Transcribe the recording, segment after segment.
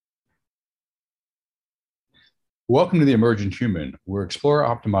Welcome to The Emergent Human. We're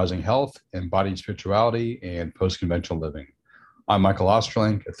exploring optimizing health, embodied spirituality, and post-conventional living. I'm Michael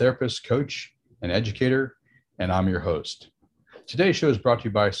Osterling, a therapist, coach, and educator, and I'm your host. Today's show is brought to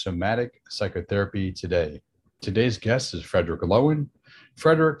you by Somatic Psychotherapy Today. Today's guest is Frederic Lowen.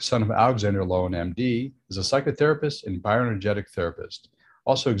 Frederic, son of Alexander Lowen, MD, is a psychotherapist and bioenergetic therapist,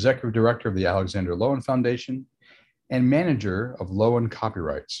 also executive director of the Alexander Lowen Foundation, and manager of Lowen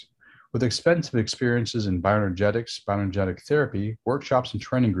Copyrights. With extensive experiences in bioenergetics, bioenergetic therapy, workshops, and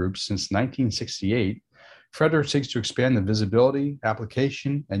training groups since 1968, Frederic seeks to expand the visibility,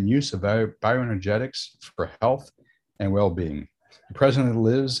 application, and use of bioenergetics for health and well-being. He presently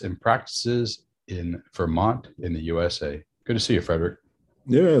lives and practices in Vermont in the USA. Good to see you, Frederic.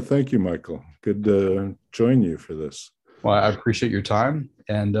 Yeah, thank you, Michael. Good to join you for this. Well, I appreciate your time.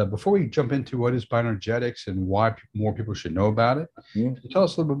 And before we jump into what is bioenergetics and why more people should know about it, can you tell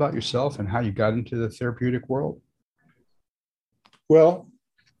us a little bit about yourself and how you got into the therapeutic world? Well,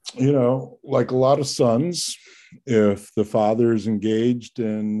 like a lot of sons, if the father is engaged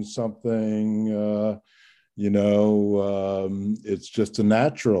in something, it's just a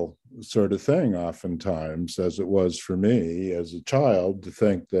natural sort of thing oftentimes, as it was for me as a child, to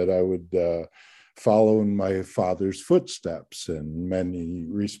think that I would follow in my father's footsteps in many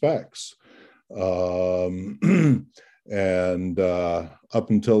respects. And up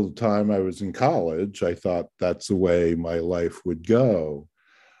until the time I was in college, I thought that's the way my life would go.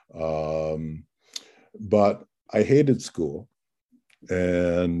 But I hated school.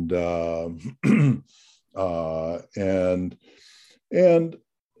 And and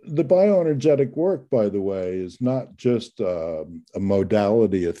the bioenergetic work, by the way, is not just a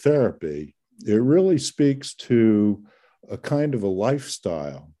modality of therapy. It really speaks to a kind of a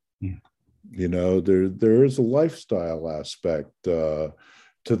lifestyle. Yeah. There is a lifestyle aspect to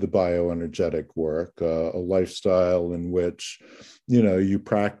the bioenergetic work, a lifestyle in which, you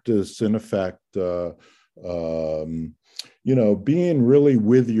practice, in effect, being really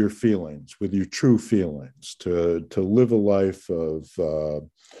with your feelings, with your true feelings, to live a life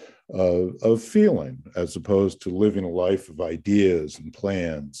of feeling, as opposed to living a life of ideas and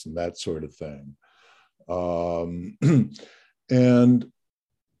plans and that sort of thing. And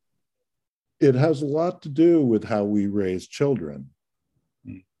it has a lot to do with how we raise children.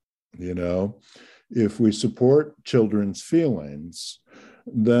 If we support children's feelings,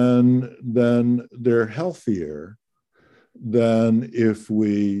 then they're healthier than if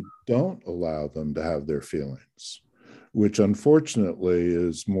we don't allow them to have their feelings, which unfortunately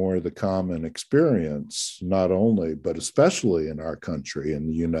is more the common experience, not only, but especially in our country, in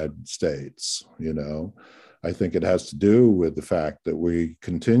the United States. I think it has to do with the fact that we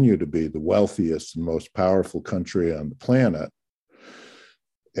continue to be the wealthiest and most powerful country on the planet.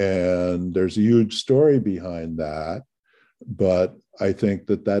 And there's a huge story behind that. But I think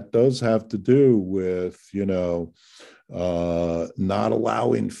that does have to do with, not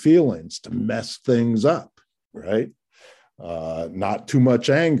allowing feelings to mess things up, right? Not too much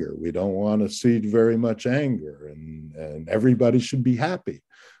anger. We don't want to see very much anger, and everybody should be happy.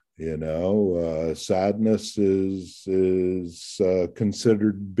 Sadness is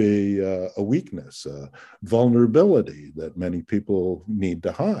considered to be a weakness, a vulnerability that many people need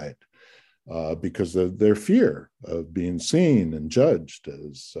to hide because of their fear of being seen and judged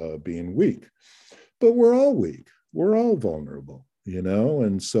as being weak. But we're all weak. We're all vulnerable,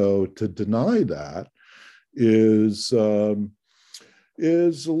 and so to deny that is a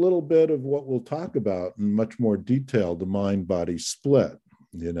little bit of what we'll talk about in much more detail, the mind-body split,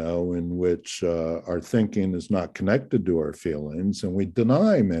 in which our thinking is not connected to our feelings, and we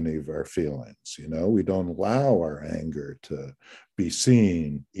deny many of our feelings. We don't allow our anger to be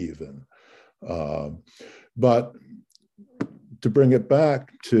seen even. But to bring it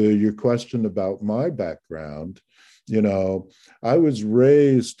back to your question about my background, I was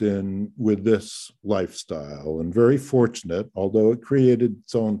raised with this lifestyle, and very fortunate, although it created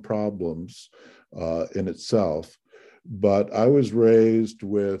its own problems in itself. But I was raised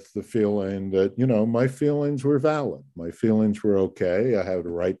with the feeling that, my feelings were valid. My feelings were okay. I have a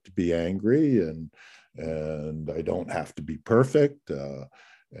right to be angry, and I don't have to be perfect.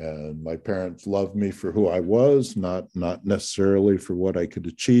 And my parents loved me for who I was, not necessarily for what I could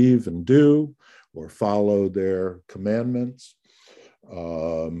achieve and do or follow their commandments.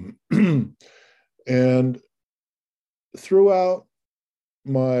 And throughout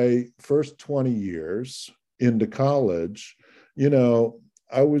my first 20 years into college,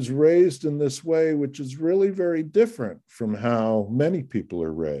 I was raised in this way, which is really very different from how many people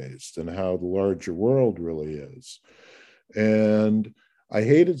are raised and how the larger world really is. And I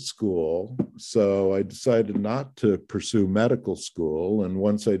hated school, so I decided not to pursue medical school. And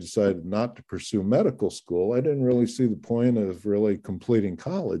once I decided not to pursue medical school, I didn't really see the point of really completing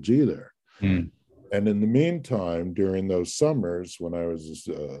college either. Mm. And in the meantime, during those summers when I was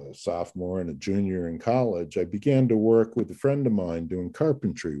a sophomore and a junior in college, I began to work with a friend of mine doing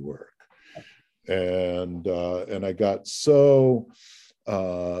carpentry work. And I got so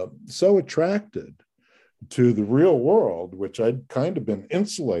attracted to the real world, which I'd kind of been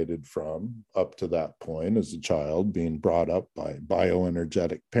insulated from up to that point as a child, being brought up by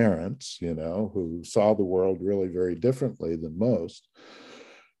bioenergetic parents, who saw the world really very differently than most,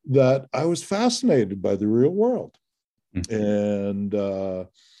 that I was fascinated by the real world. Mm-hmm.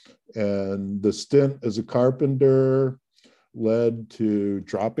 And the stint as a carpenter led to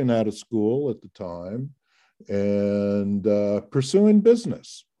dropping out of school at the time and pursuing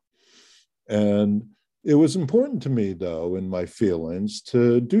business. And it was important to me, though, in my feelings,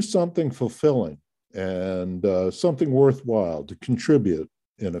 to do something fulfilling and something worthwhile, to contribute,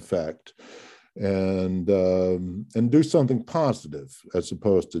 in effect, and do something positive, as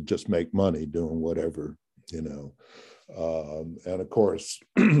opposed to just make money doing whatever, And of course,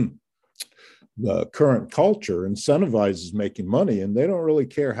 the current culture incentivizes making money, and they don't really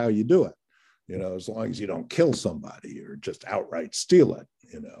care how you do it, as long as you don't kill somebody or just outright steal it,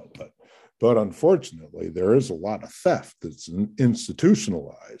 But unfortunately, there is a lot of theft that's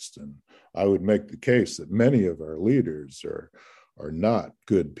institutionalized. And I would make the case that many of our leaders are not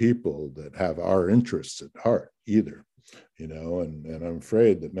good people that have our interests at heart either, and I'm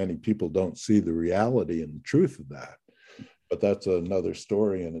afraid that many people don't see the reality and the truth of that. But that's another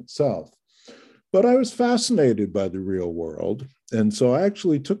story in itself. But I was fascinated by the real world. And so I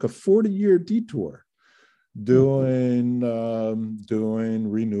actually took a 40-year detour doing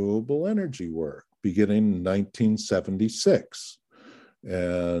renewable energy work beginning in 1976.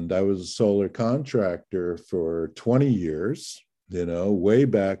 And I was a solar contractor for 20 years, way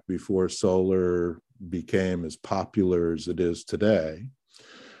back before solar became as popular as it is today.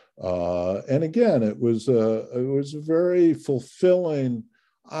 And again, it was a very fulfilling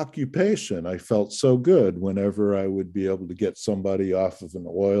occupation. I felt so good whenever I would be able to get somebody off of an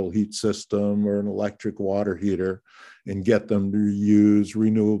oil heat system or an electric water heater and get them to use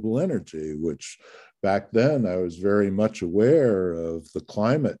renewable energy, which back then I was very much aware of the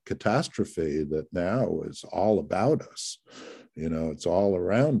climate catastrophe that now is all about us. It's all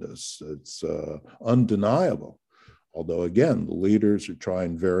around us. It's undeniable. Although, again, the leaders are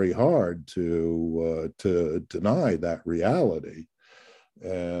trying very hard to deny that reality.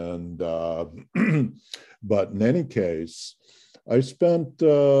 And but in any case, I spent,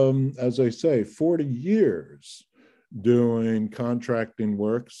 as I say, 40 years doing contracting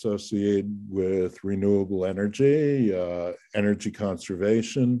work associated with renewable energy, energy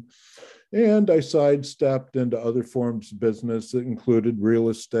conservation, and I sidestepped into other forms of business that included real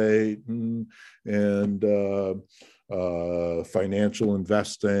estate and financial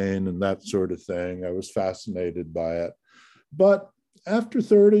investing and that sort of thing. I was fascinated by it. But after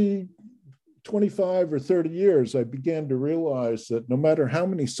 25 or 30 years, I began to realize that no matter how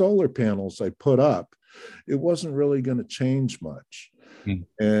many solar panels I put up, it wasn't really going to change much. Mm.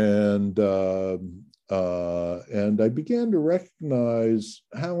 And I began to recognize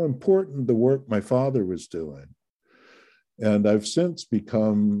how important the work my father was doing. And I've since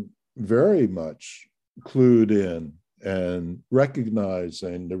become very much clued in and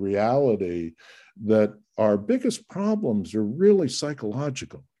recognizing the reality that our biggest problems are really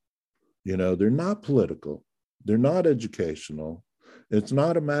psychological. They're not political. They're not educational. It's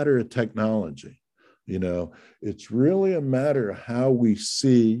not a matter of technology. It's really a matter of how we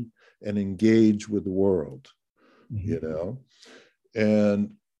see and engage with the world, mm-hmm.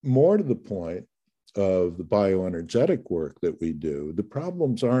 And more to the point of the bioenergetic work that we do, the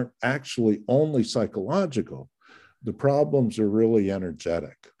problems aren't actually only psychological. The problems are really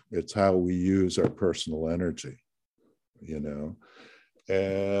energetic. It's how we use our personal energy,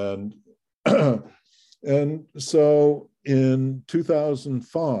 and and so in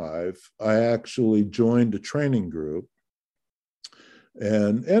 2005, I actually joined a training group,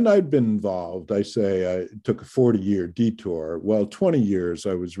 and I'd been involved. I say I took a 40-year detour. Well, 20 years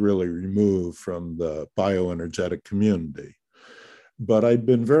I was really removed from the bioenergetic community. But I'd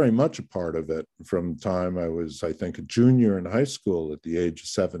been very much a part of it from the time I was, I think, a junior in high school at the age of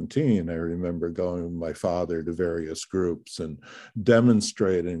 17. I remember going with my father to various groups and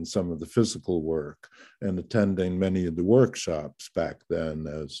demonstrating some of the physical work and attending many of the workshops back then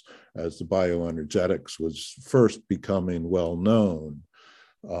as the bioenergetics was first becoming well known.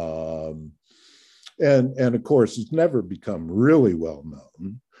 And of course, it's never become really well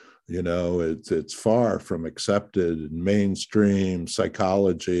known. It's far from accepted in mainstream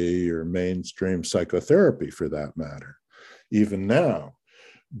psychology or mainstream psychotherapy, for that matter, even now.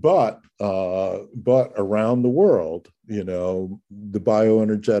 But around the world, the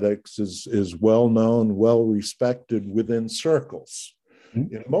bioenergetics is well known, well respected within circles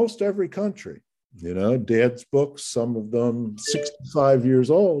in most every country. Dad's books, some of them 65 years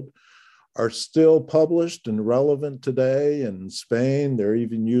old, are still published and relevant today. In Spain, they're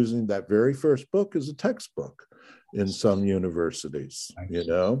even using that very first book as a textbook in some universities,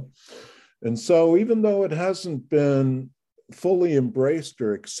 And so even though it hasn't been fully embraced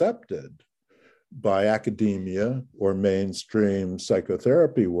or accepted by academia or mainstream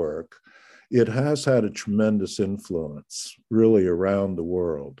psychotherapy work, it has had a tremendous influence really around the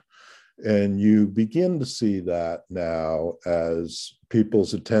world. And you begin to see that now as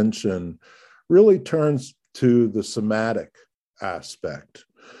people's attention really turns to the somatic aspect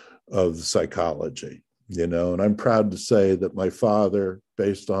of the psychology, and I'm proud to say that my father,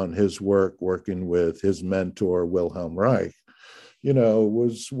 based on his work working with his mentor, Wilhelm Reich,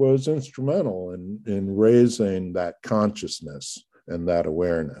 was instrumental in raising that consciousness and that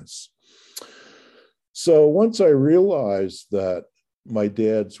awareness. So once I realized that my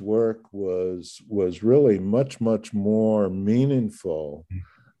dad's work was really much, much more meaningful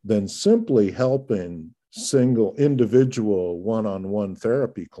than simply helping single individual one-on-one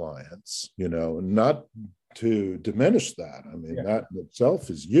therapy clients, not to diminish that. I mean, that in itself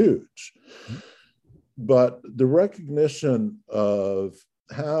is huge. But the recognition of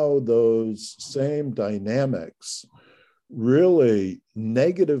how those same dynamics really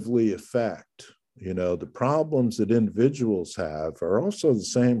negatively affect the problems that individuals have are also the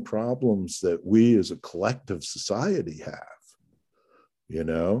same problems that we as a collective society have,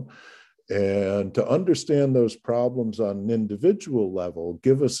 and to understand those problems on an individual level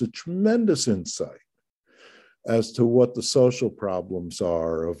give us a tremendous insight as to what the social problems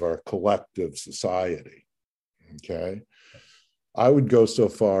are of our collective society. Okay. I would go so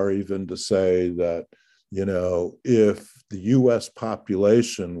far even to say that, if the US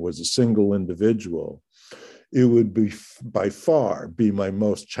population was a single individual, it would be by far be my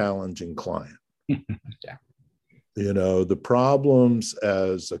most challenging client. Yeah. The problems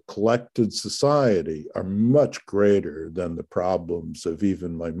as a collected society are much greater than the problems of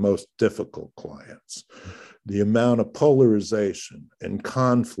even my most difficult clients. The amount of polarization and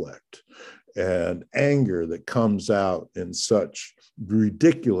conflict and anger that comes out in such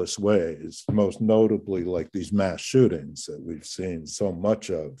ridiculous ways, most notably like these mass shootings that we've seen so much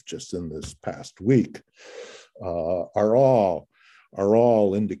of just in this past week, are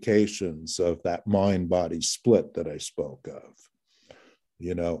all indications of that mind-body split that I spoke of.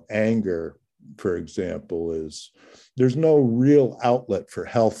 Anger, for example, there's no real outlet for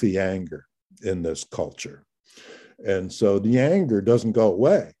healthy anger in this culture. And so the anger doesn't go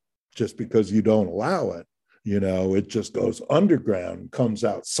away just because you don't allow it. It just goes underground, comes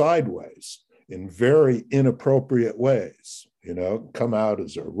out sideways in very inappropriate ways, come out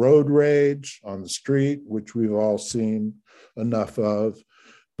as a road rage on the street, which we've all seen enough of.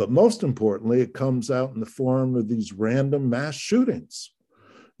 But most importantly, it comes out in the form of these random mass shootings.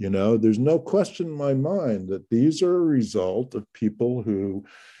 There's no question in my mind that these are a result of people who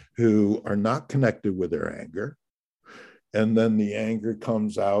are not connected with their anger. And then the anger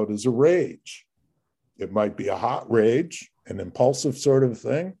comes out as a rage. It might be a hot rage, an impulsive sort of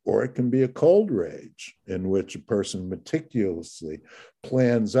thing, or it can be a cold rage in which a person meticulously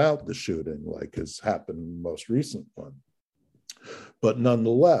plans out the shooting, like has happened in the most recent one. But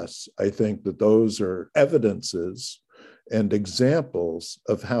nonetheless, I think that those are evidences and examples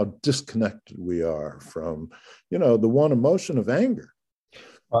of how disconnected we are from, the one emotion of anger.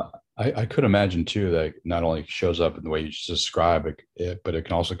 I could imagine too that not only shows up in the way you just describe it, but it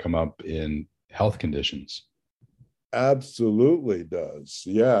can also come up in health conditions. Absolutely does.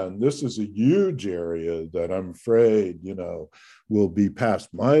 Yeah. And this is a huge area that I'm afraid, will be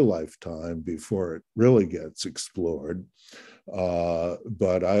past my lifetime before it really gets explored.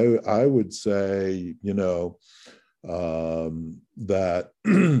 But I would say, that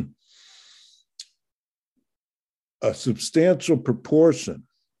a substantial proportion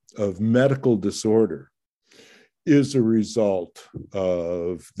of medical disorder is a result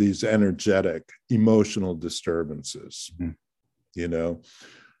of these energetic, emotional disturbances. Mm-hmm.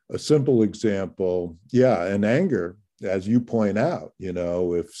 A simple example, and anger, as you point out,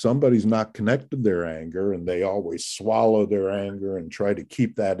 if somebody's not connected to their anger and they always swallow their anger and try to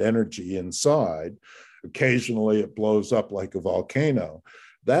keep that energy inside, occasionally it blows up like a volcano.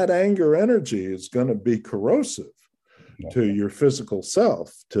 that anger energy is going to be corrosive to your physical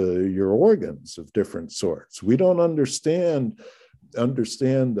self, to your organs of different sorts. We don't understand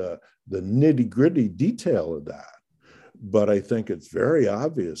the nitty-gritty detail of that, but I think it's very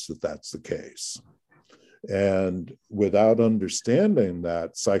obvious that that's the case. And without understanding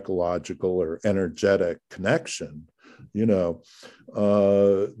that psychological or energetic connection,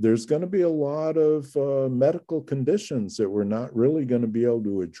 there's going to be a lot of medical conditions that we're not really going to be able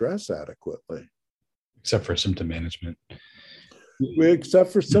to address adequately. Except for symptom management.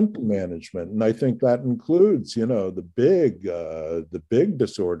 Except for symptom management. And I think that includes, the big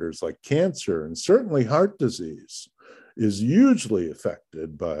disorders like cancer, and certainly heart disease is hugely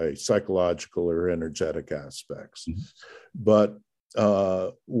affected by psychological or energetic aspects. Mm-hmm. But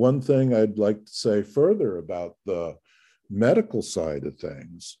one thing I'd like to say further about the medical side of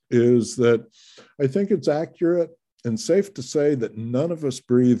things is that I think it's accurate and safe to say that none of us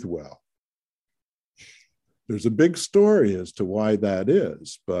breathe well. There's a big story as to why that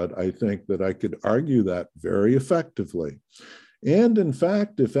is, but I think that I could argue that very effectively. And in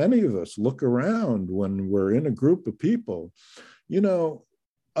fact, if any of us look around when we're in a group of people,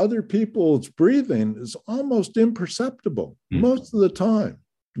 other people's breathing is almost imperceptible most of the time.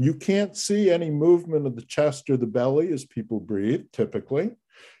 You can't see any movement of the chest or the belly as people breathe, typically.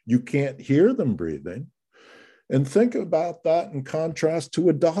 You can't hear them breathing. And think about that in contrast to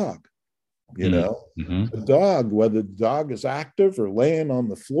a dog. A dog, whether the dog is active or laying on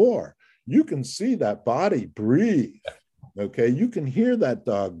the floor, you can see that body breathe. Okay, you can hear that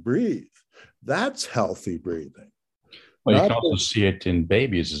dog breathe. That's healthy breathing. Well, you can also see it in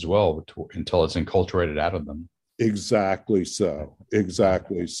babies as well until it's enculturated out of them. Exactly so.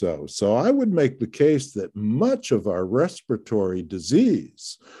 Exactly so. So I would make the case that much of our respiratory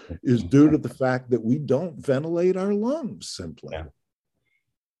disease is due to the fact that we don't ventilate our lungs simply.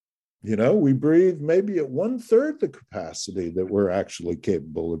 Yeah. We breathe maybe at 1/3 the capacity that we're actually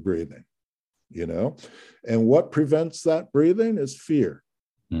capable of breathing, and what prevents that breathing is fear.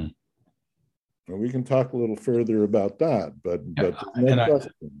 And we can talk a little further about that, but I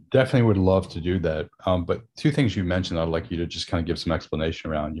definitely would love to do that. But two things you mentioned, I'd like you to just kind of give some explanation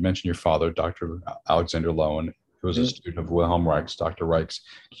around. You mentioned your father, Dr. Alexander Lowen, who was a student of Wilhelm Reich's, Dr. Reich's.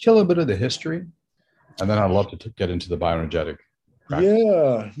 Can you tell a little bit of the history? And then I'd love to get into the bioenergetic.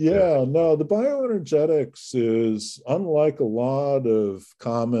 No, the bioenergetics is unlike a lot of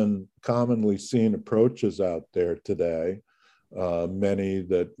commonly seen approaches out there today, many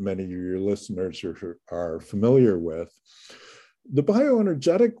of your listeners are familiar with. The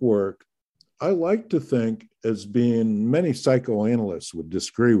bioenergetic work, I like to think as being, many psychoanalysts would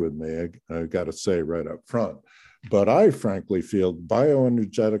disagree with me, I got to say right up front, but I frankly feel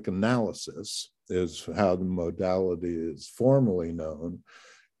bioenergetic analysis is how the modality is formally known,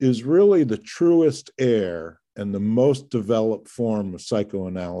 is really the truest air and the most developed form of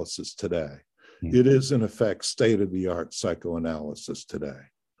psychoanalysis today. It is, in effect, state-of-the-art psychoanalysis today,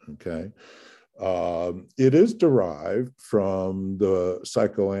 okay? It is derived from the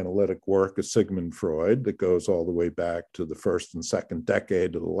psychoanalytic work of Sigmund Freud that goes all the way back to the first and second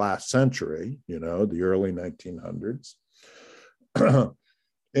decade of the last century, the early 1900s.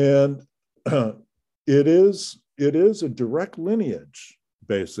 And it is a direct lineage,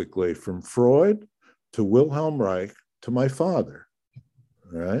 basically, from Freud to Wilhelm Reich to my father,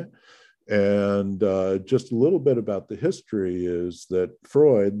 right? And just a little bit about the history is that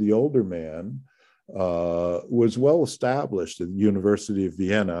Freud, the older man, was well established at the University of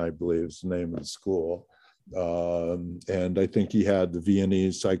Vienna, I believe is the name of the school. And I think he had the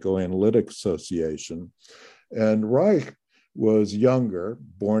Viennese Psychoanalytic Association. And Reich was younger,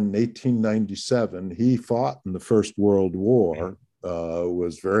 born in 1897. He fought in the First World War,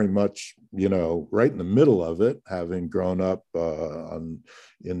 was very much, right in the middle of it, having grown up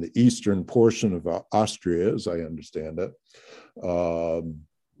in the eastern portion of Austria, as I understand it.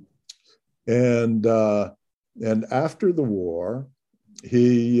 And after the war,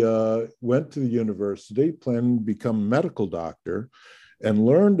 he went to the university, planning to become a medical doctor, and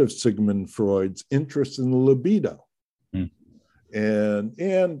learned of Sigmund Freud's interest in the libido. And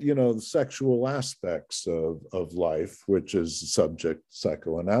the sexual aspects of life, which is subject to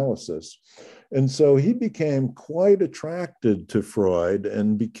psychoanalysis. And so he became quite attracted to Freud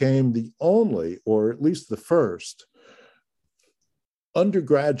and became the only, or at least the first,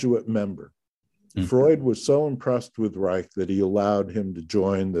 undergraduate member. Freud was so impressed with Reich that he allowed him to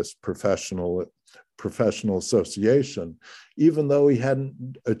join this professional association, even though he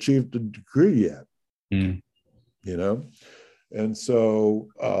hadn't achieved a degree yet. And so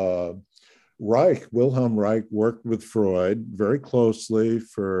Wilhelm Reich worked with Freud very closely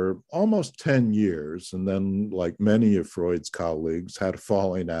for almost 10 years. And then, like many of Freud's colleagues, had a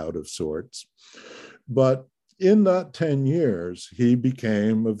falling out of sorts. But in that 10 years, he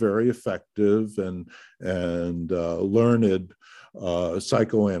became a very effective and learned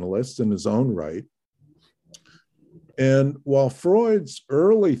psychoanalyst in his own right. And while Freud's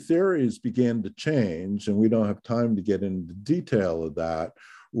early theories began to change, and we don't have time to get into detail of that,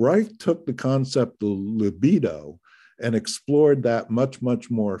 Reich took the concept of libido and explored that much,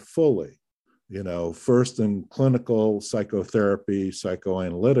 much more fully. First in clinical psychotherapy,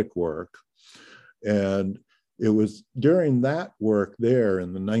 psychoanalytic work. And it was during that work there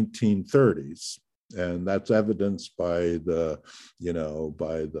in the 1930s, and that's evidenced by the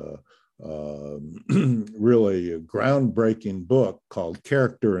really a groundbreaking book called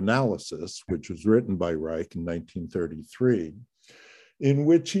Character Analysis, which was written by Reich in 1933, in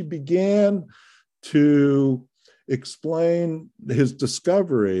which he began to explain his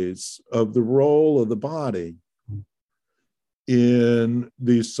discoveries of the role of the body in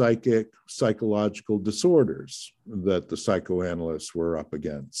these psychological disorders that the psychoanalysts were up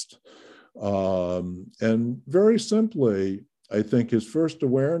against. And very simply, I think his first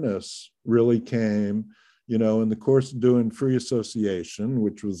awareness really came, in the course of doing free association,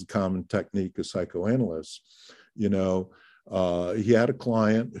 which was a common technique of psychoanalysts. He had a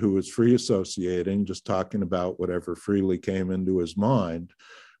client who was free associating, just talking about whatever freely came into his mind.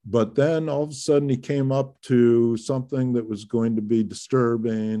 But then all of a sudden he came up to something that was going to be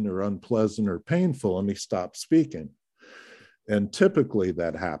disturbing or unpleasant or painful, and he stopped speaking. And typically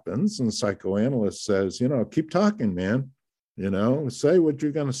that happens. And the psychoanalyst says, keep talking, man, say what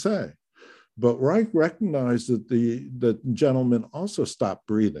you're going to say. But Reich recognized that the gentleman also stopped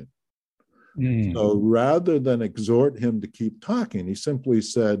breathing. So rather than exhort him to keep talking, he simply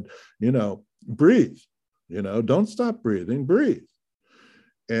said, breathe, don't stop breathing, breathe.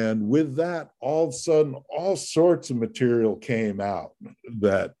 And with that, all of a sudden, all sorts of material came out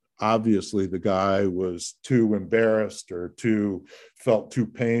that obviously the guy was too embarrassed or felt too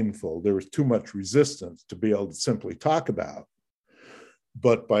painful. There was too much resistance to be able to simply talk about.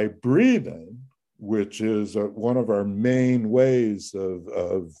 But by breathing, which is one of our main ways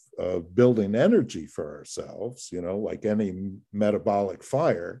of building energy for ourselves, like any metabolic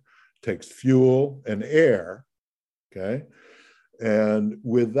fire, takes fuel and air, okay? And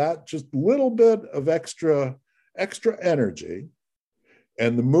with that, just a little bit of extra energy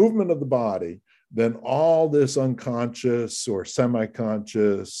and the movement of the body, then all this unconscious or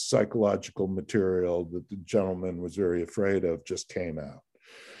semi-conscious psychological material that the gentleman was very afraid of just came out.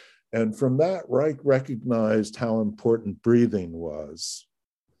 And from that, Reich recognized how important breathing was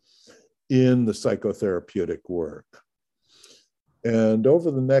in the psychotherapeutic work. And over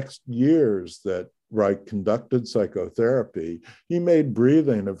the next years that Reich conducted psychotherapy, he made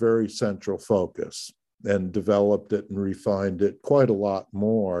breathing a very central focus and developed it and refined it quite a lot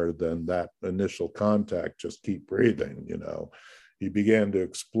more than that initial contact, just keep breathing, He began to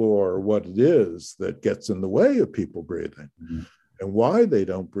explore what it is that gets in the way of people breathing and why they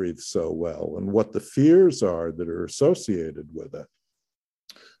don't breathe so well and what the fears are that are associated with it.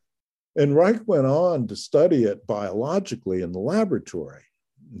 And Reich went on to study it biologically in the laboratory.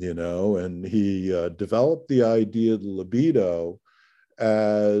 And he developed the idea of the libido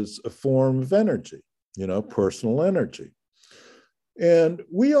as a form of energy, personal energy. And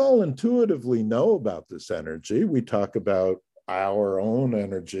we all intuitively know about this energy. We talk about our own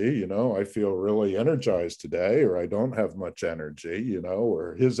energy, I feel really energized today, or I don't have much energy,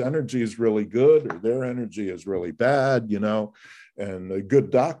 or his energy is really good, or their energy is really bad, And a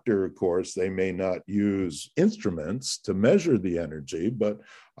good doctor, of course, they may not use instruments to measure the energy, but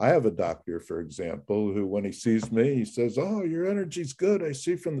I have a doctor, for example, who when he sees me, he says, oh, your energy's good. I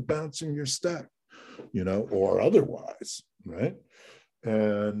see from the bounce in your step, or otherwise, right?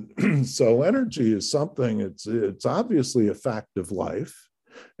 And so energy is something, it's obviously a fact of life,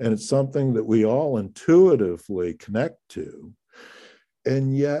 and it's something that we all intuitively connect to.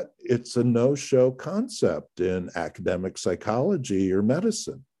 And yet it's a no-show concept in academic psychology or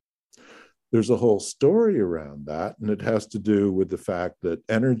medicine. There's a whole story around that, and it has to do with the fact that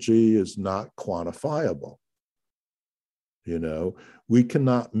energy is not quantifiable. We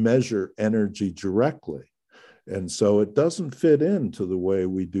cannot measure energy directly. And so it doesn't fit into the way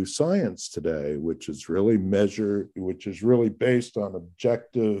we do science today, which is really based on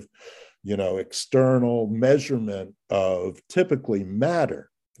objective, external measurement of typically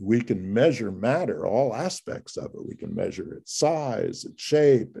matter. We can measure matter, all aspects of it. We can measure its size, its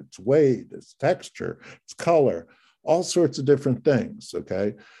shape, its weight, its texture, its color, all sorts of different things,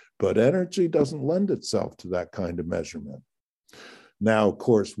 okay? but energy doesn't lend itself to that kind of measurement. Now, of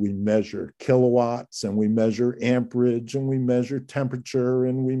course, we measure kilowatts and we measure amperage and we measure temperature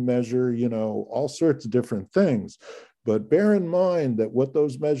and we measure, all sorts of different things. But bear in mind that what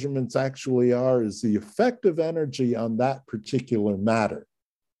those measurements actually are is the effective energy on that particular matter.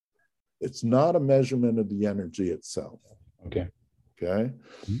 It's not a measurement of the energy itself. Okay. Okay.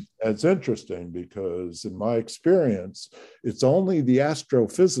 And it's interesting because in my experience, it's only the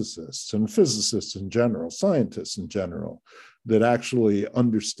astrophysicists and physicists in general, scientists in general, that actually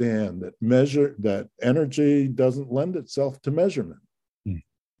understand that energy doesn't lend itself to measurement.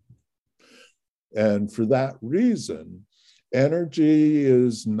 And for that reason, energy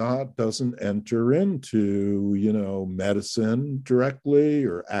doesn't enter into, medicine directly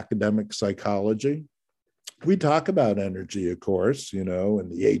or academic psychology. We talk about energy, of course, and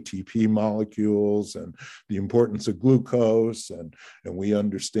the ATP molecules and the importance of glucose. And we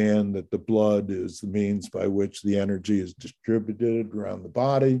understand that the blood is the means by which the energy is distributed around the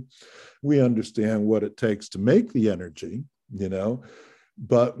body. We understand what it takes to make the energy,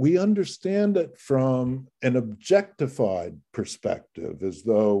 but we understand it from an objectified perspective, as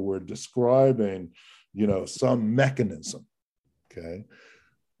though we're describing, some mechanism, okay?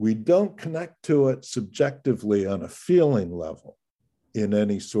 We don't connect to it subjectively on a feeling level in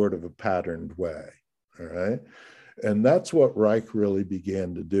any sort of a patterned way, all right? And that's what Reich really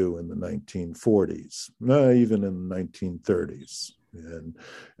began to do in the 1940s, even in the 1930s.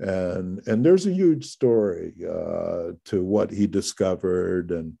 And there's a huge story to what he discovered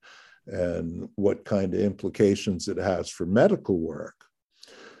and what kind of implications it has for medical work.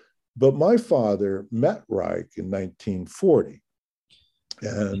 But my father met Reich in 1940.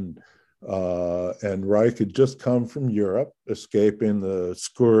 And Reich had just come from Europe, escaping the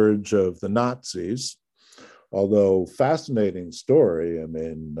scourge of the Nazis. Although fascinating story. I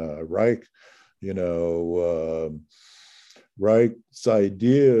mean, Reich, Reich's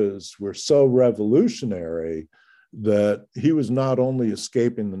ideas were so revolutionary that he was not only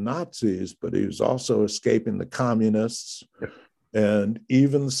escaping the Nazis, but he was also escaping the communists and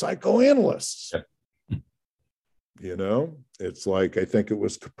even the psychoanalysts. It's like, I think it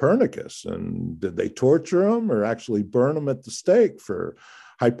was Copernicus. And did they torture him or actually burn him at the stake for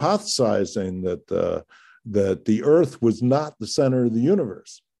hypothesizing that the Earth was not the center of the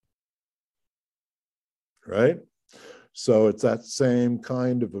universe? Right? So it's that same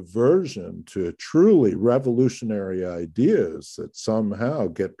kind of aversion to truly revolutionary ideas that somehow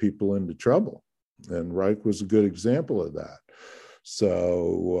get people into trouble. And Reich was a good example of that.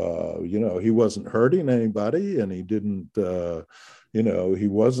 So, he wasn't hurting anybody, and he didn't, he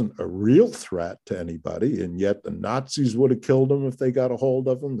wasn't a real threat to anybody. And yet the Nazis would have killed him if they got a hold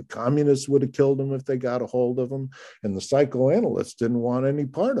of him. The communists would have killed him if they got a hold of him. And the psychoanalysts didn't want any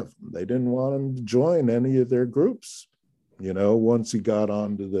part of him. They didn't want him to join any of their groups. Once he got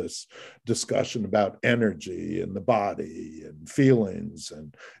onto this discussion about energy and the body and feelings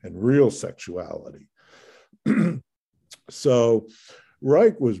and real sexuality. So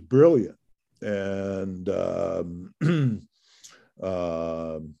Reich was brilliant. And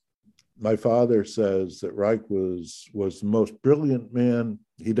my father says that Reich was the most brilliant man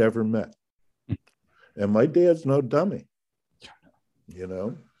he'd ever met. And my dad's no dummy,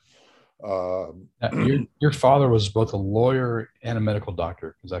 Your father was both a lawyer and a medical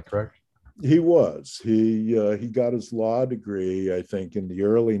doctor. Is that correct? He was. He got his law degree, I think, in the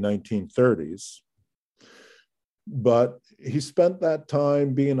early 1930s. But he spent that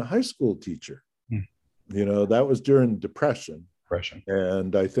time being a high school teacher. That was during the Depression.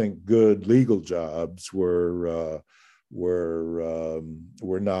 And I think good legal jobs were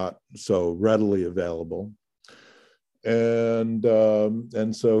not so readily available. And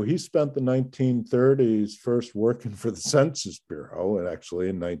so he spent the 1930s first working for the Census Bureau, and actually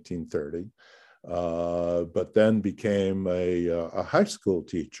in 1930, but then became a high school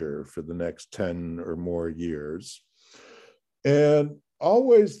teacher for the next 10 or more years. And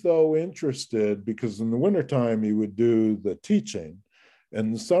always, though, interested, because in the wintertime he would do the teaching.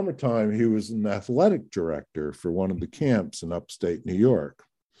 In the summertime, he was an athletic director for one of the camps in upstate New York.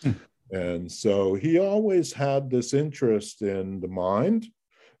 And so he always had this interest in the mind,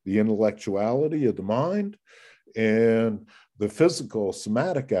 the intellectuality of the mind, and the physical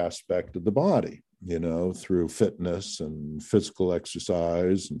somatic aspect of the body, through fitness and physical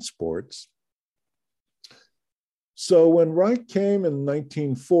exercise and sports. So when Reich came in the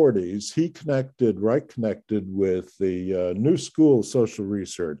 1940s, Reich connected with the New School of Social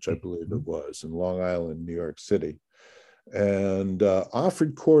Research, I believe it was, in Long Island, New York City, and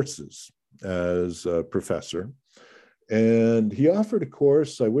offered courses as a professor. And he offered a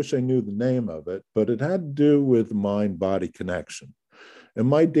course. I wish I knew the name of it, but it had to do with mind-body connection. And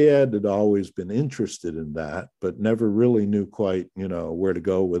my dad had always been interested in that, but never really knew quite, where to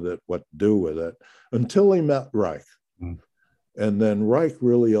go with it, what to do with it, until he met Reich. Mm. And then Reich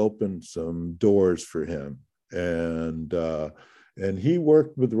really opened some doors for him. And he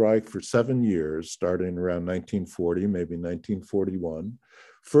worked with Reich for 7 years, starting around 1940, maybe 1941,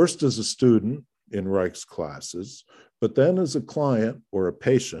 first as a student in Reich's classes, but then as a client or a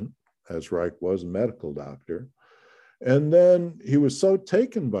patient, as Reich was a medical doctor. And then he was so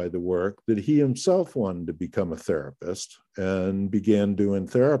taken by the work that he himself wanted to become a therapist and began doing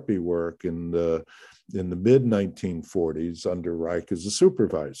therapy work in the mid-1940s under Reich as a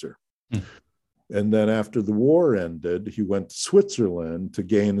supervisor. Mm. And then after the war ended, he went to Switzerland to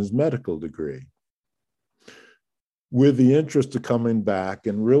gain his medical degree, with the interest of coming back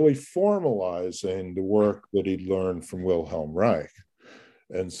and really formalizing the work that he'd learned from Wilhelm Reich.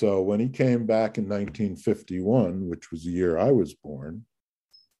 And so when he came back in 1951, which was the year I was born,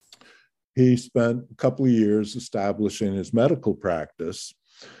 he spent a couple of years establishing his medical practice.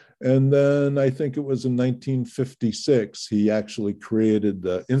 And then I think it was in 1956, he actually created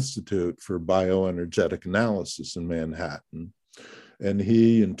the Institute for Bioenergetic Analysis in Manhattan. And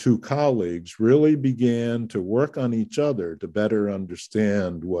he and 2 colleagues really began to work on each other to better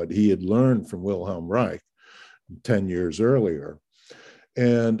understand what he had learned from Wilhelm Reich 10 years earlier.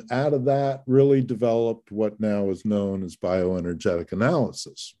 And out of that really developed what now is known as bioenergetic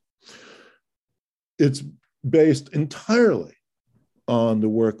analysis. It's based entirely on the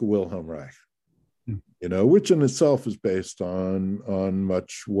work of Wilhelm Reich, which in itself is based on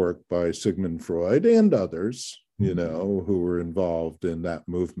much work by Sigmund Freud and others, who were involved in that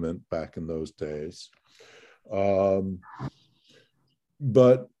movement back in those days.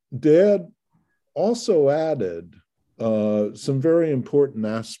 But Dad also added some very important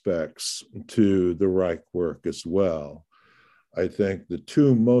aspects to the Reich work as well. I think the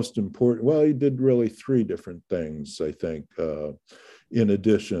 2 most important, well, he did really 3 different things, I think, in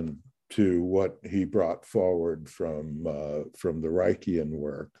addition to what he brought forward from the Reichian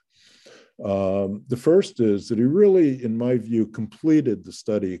work. The first is that he really, in my view, completed the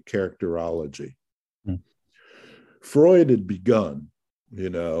study of characterology. Mm. Freud had begun,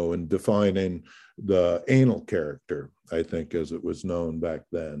 in defining the anal character, I think, as it was known back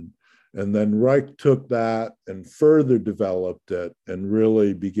then. And then Reich took that and further developed it and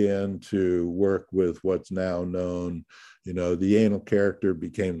really began to work with what's now known, the anal character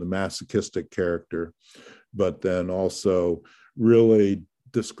became the masochistic character, but then also really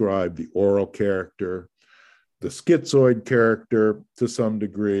described the oral character, the schizoid character to some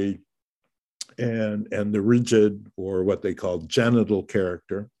degree, and the rigid, or what they call genital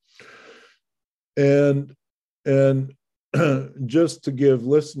character. And just to give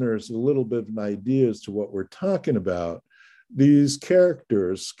listeners a little bit of an idea as to what we're talking about, these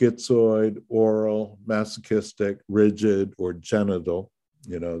characters, schizoid, oral, masochistic, rigid, or genital,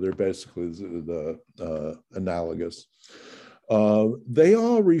 they're basically the analogous. They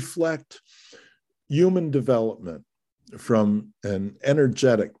all reflect human development from an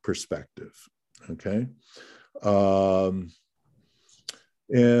energetic perspective, okay?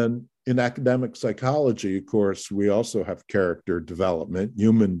 And in academic psychology, of course, we also have character development.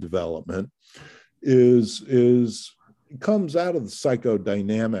 Human development comes out of the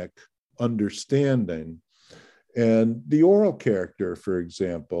psychodynamic understanding. And the oral character, for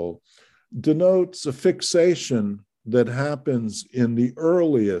example, denotes a fixation that happens in the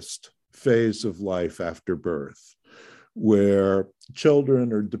earliest phase of life after birth, where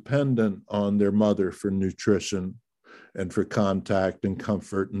children are dependent on their mother for nutrition and for contact and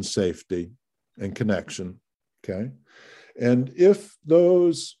comfort and safety and connection, okay? And if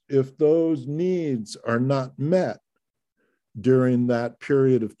those needs are not met during that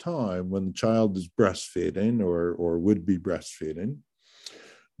period of time when the child is breastfeeding or would be breastfeeding,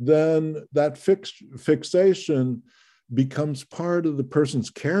 then that fixation becomes part of the person's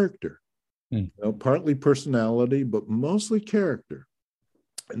character, partly personality, but mostly character.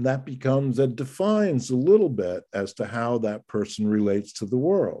 And that defines a little bit as to how that person relates to the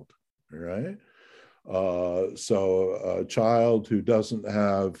world, right? So a child who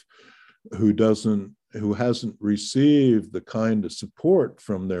hasn't received the kind of support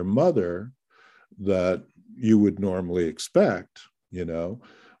from their mother that you would normally expect, in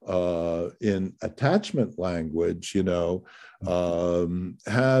attachment language,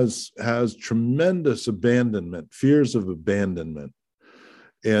 has tremendous abandonment, fears of abandonment.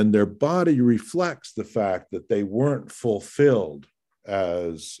 And their body reflects the fact that they weren't fulfilled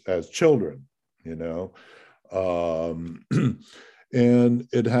as children, Um, and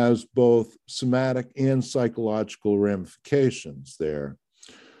it has both somatic and psychological ramifications there.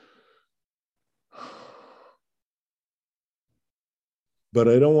 But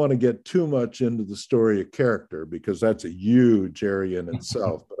I don't want to get too much into the story of character because that's a huge area in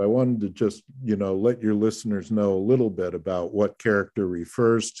itself. But I wanted to just, let your listeners know a little bit about what character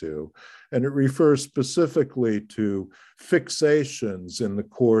refers to. And it refers specifically to fixations in the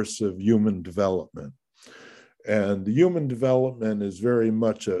course of human development. And the human development is very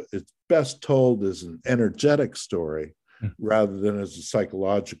much it's best told as an energetic story rather than as a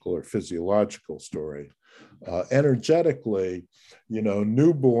psychological or physiological story. Energetically,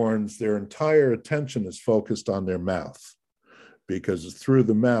 newborns, their entire attention is focused on their mouth because it's through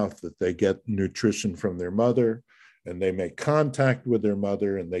the mouth that they get nutrition from their mother and they make contact with their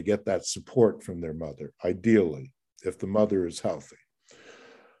mother and they get that support from their mother, ideally, if the mother is healthy.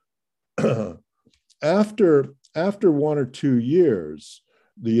 After 1 or 2 years,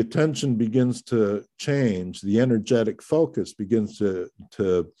 the attention begins to change. The energetic focus begins to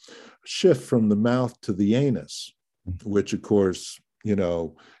shift from the mouth to the anus, which, of course,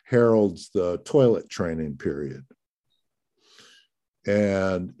 heralds the toilet training period.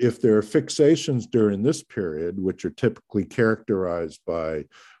 And if there are fixations during this period, which are typically characterized by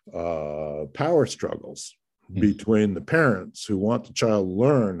power struggles between the parents who want the child to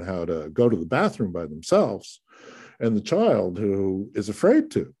learn how to go to the bathroom by themselves and the child who is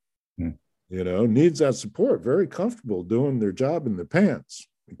afraid to, needs that support, very comfortable doing their job in their pants,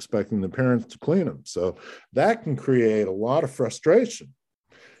 expecting the parents to clean them. So that can create a lot of frustration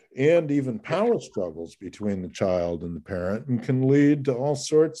and even power struggles between the child and the parent and can lead to all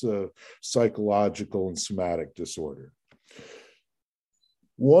sorts of psychological and somatic disorder.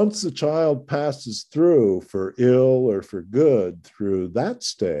 Once the child passes through, for ill or for good, through that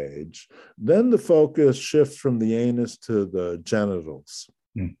stage, then the focus shifts from the anus to the genitals.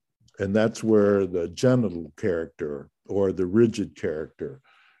 And that's where the genital character or the rigid character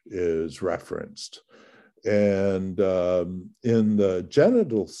is referenced. And in the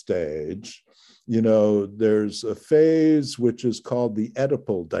genital stage, there's a phase which is called the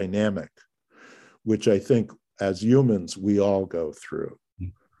Oedipal dynamic, which I think as humans, we all go through.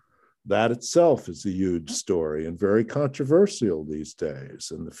 That itself is a huge story and very controversial these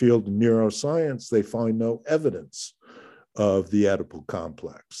days. In the field of neuroscience, they find no evidence of the Oedipal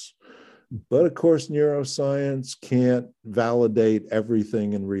complex. But of course, neuroscience can't validate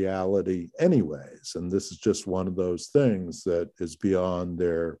everything in reality anyways. And this is just one of those things that is beyond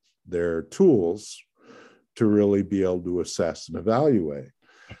their tools to really be able to assess and evaluate.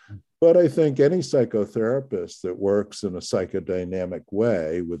 But I think any psychotherapist that works in a psychodynamic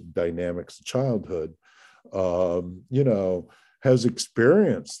way with dynamics of childhood, has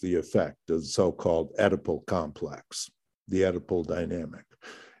experienced the effect of the so-called Oedipal complex, the Oedipal dynamic.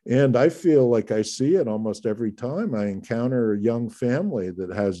 And I feel like I see it almost every time I encounter a young family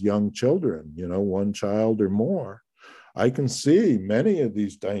that has young children, one child or more. I can see many of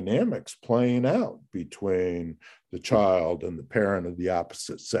these dynamics playing out between the child and the parent of the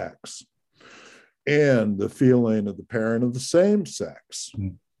opposite sex and the feeling of the parent of the same sex,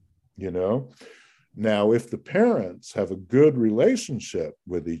 Now, if the parents have a good relationship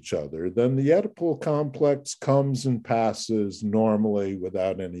with each other, then the Oedipal complex comes and passes normally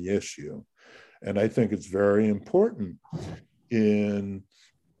without any issue. And I think it's very important in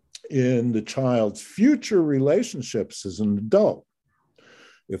the child's future relationships as an adult.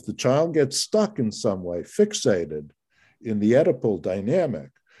 If the child gets stuck in some way, fixated in the Oedipal dynamic,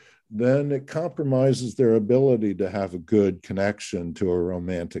 then it compromises their ability to have a good connection to a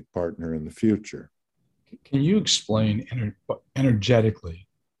romantic partner in the future. Can you explain energetically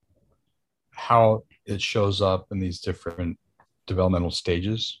how it shows up in these different developmental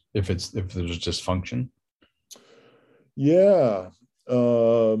stages if there's dysfunction? Yeah.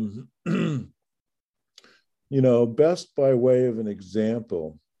 Best by way of an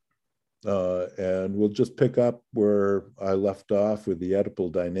example, and we'll just pick up where I left off with the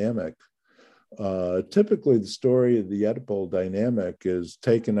Oedipal dynamic. Typically, the story of the Oedipal dynamic is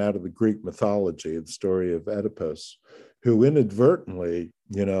taken out of the Greek mythology, the story of Oedipus, who inadvertently,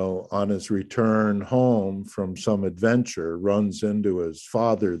 on his return home from some adventure, runs into his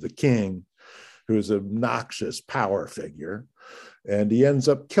father, the king, who's an obnoxious power figure. And he ends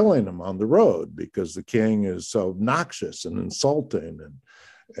up killing him on the road because the king is so obnoxious and insulting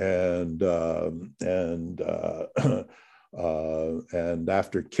and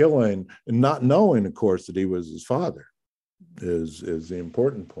after killing and not knowing, of course, that he was his father is the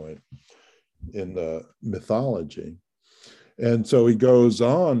important point in the mythology. And so he goes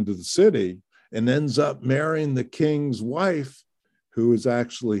on to the city and ends up marrying the king's wife, who is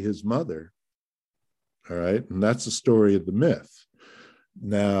actually his mother. All right. And that's the story of the myth.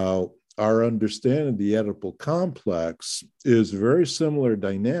 Now, our understanding of the Oedipal complex is a very similar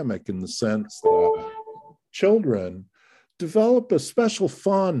dynamic in the sense that children develop a special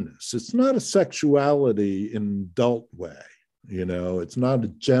fondness. It's not a sexuality in an adult way. It's not a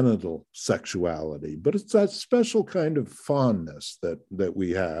genital sexuality, but it's that special kind of fondness that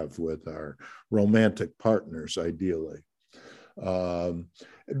we have with our romantic partners, ideally. And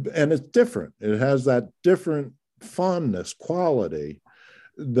it's different. It has that different fondness quality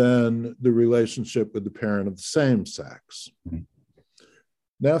than the relationship with the parent of the same sex. Mm-hmm.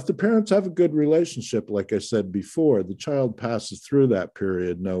 Now, if the parents have a good relationship, like I said before, the child passes through that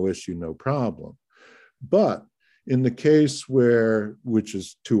period, no issue, no problem. But in the case which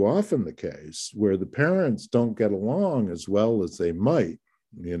is too often the case, where the parents don't get along as well as they might,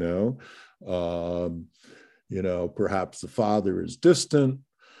 perhaps the father is distant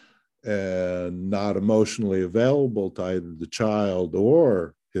and not emotionally available to either the child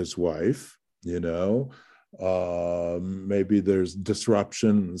or his wife, maybe there's disruption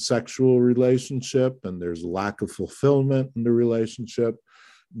in the sexual relationship and there's lack of fulfillment in the relationship.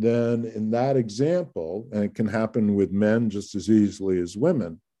 Then in that example, and it can happen with men just as easily as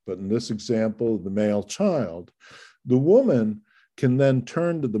women, but in this example, the male child, the woman can then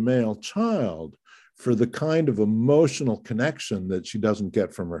turn to the male child for the kind of emotional connection that she doesn't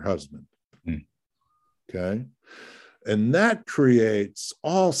get from her husband. Mm. Okay. And that creates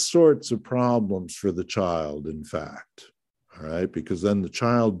all sorts of problems for the child, in fact. All right. Because then the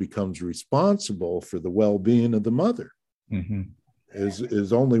child becomes responsible for the well-being of the mother. Mm-hmm.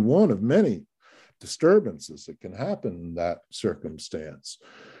 Is only one of many disturbances that can happen in that circumstance.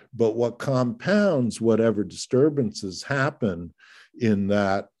 But what compounds whatever disturbances happen in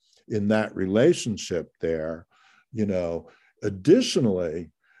that relationship there,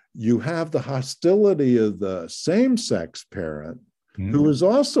 additionally, you have the hostility of the same-sex parent, mm-hmm. who is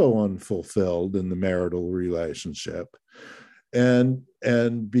also unfulfilled in the marital relationship. And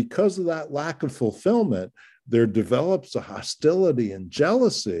because of that lack of fulfillment, there develops a hostility and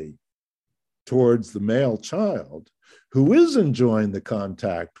jealousy towards the male child who is enjoying the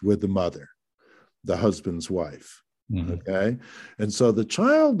contact with the mother, the husband's wife. Mm-hmm. Okay. And so the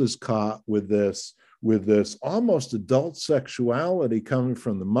child is caught with this almost adult sexuality coming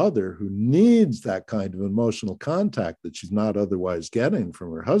from the mother, who needs that kind of emotional contact that she's not otherwise getting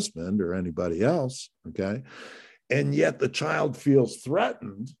from her husband or anybody else. Okay. And yet the child feels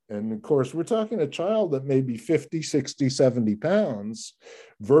threatened. And of course, we're talking a child that may be 50, 60, 70 pounds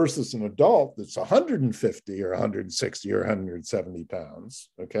versus an adult that's 150 or 160 or 170 pounds,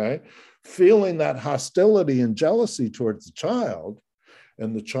 okay? Feeling that hostility and jealousy towards the child,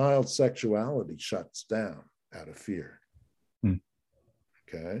 and the child's sexuality shuts down out of fear,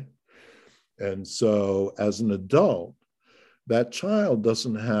 okay? And so as an adult, that child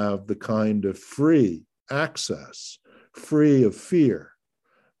doesn't have the kind of free access, free of fear,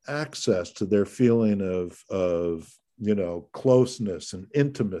 access to their feeling of closeness and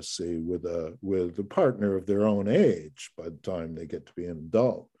intimacy with a partner of their own age by the time they get to be an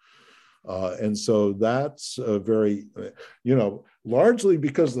adult. And so that's a very, largely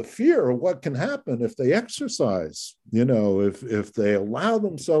because the fear of what can happen if they exercise, if they allow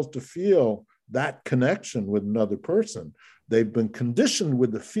themselves to feel that connection with another person. They've been conditioned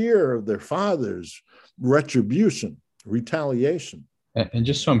with the fear of their father's retribution, retaliation. And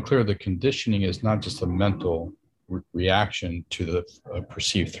just so I'm clear, the conditioning is not just a mental reaction to the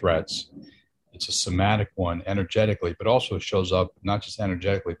perceived threats. It's a somatic one energetically, but also shows up not just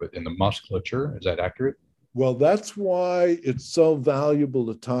energetically, but in the musculature. Is that accurate? Well, that's why it's so valuable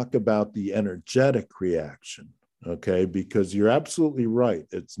to talk about the energetic reaction, okay? Because you're absolutely right.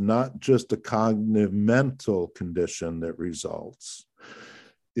 It's not just a cognitive mental condition that results.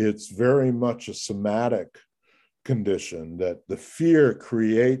 It's very much a somatic condition that the fear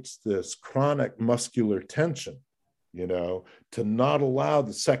creates this chronic muscular tension, to not allow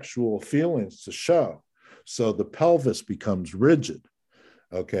the sexual feelings to show. So the pelvis becomes rigid,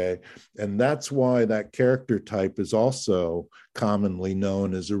 okay? And that's why that character type is also commonly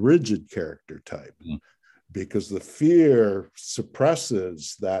known as a rigid character type, because the fear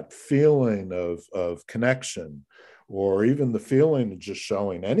suppresses that feeling of connection, or even the feeling of just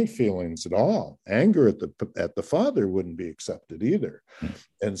showing any feelings at all. Anger at the father wouldn't be accepted either.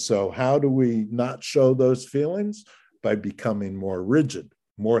 And so how do we not show those feelings? By becoming more rigid,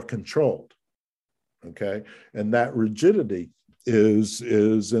 more controlled, okay? And that rigidity is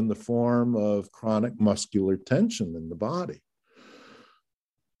in the form of chronic muscular tension in the body.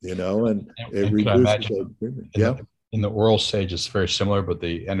 and it And could I reduces imagine our breathing. in Yeah, the oral stage, it's very similar, but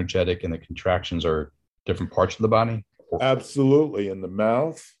the energetic and the contractions are different parts of the body? absolutely. In the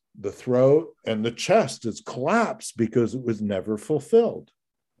mouth, the throat, and the chest is collapsed because it was never fulfilled.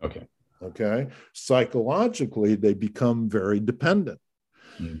 Okay. Okay. Psychologically, they become very dependent.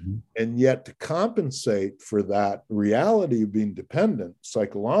 Mm-hmm. And yet, to compensate for that reality of being dependent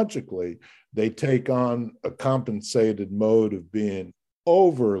psychologically, they take on a compensated mode of being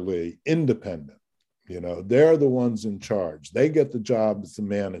overly independent. They're the ones in charge. They get the job as the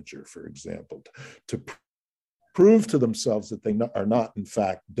manager, for example, to prove to themselves that they are not, in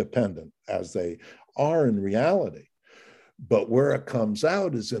fact, dependent as they are in reality. But where it comes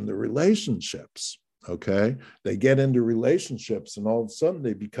out is in the relationships. Okay. They get into relationships and all of a sudden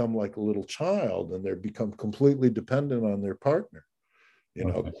they become like a little child and they become completely dependent on their partner,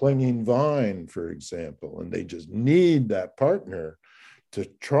 Okay. clinging vine, for example, and they just need that partner to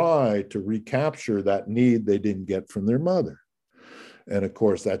try to recapture that need they didn't get from their mother. And of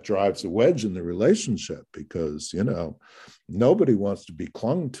course, that drives a wedge in the relationship because, nobody wants to be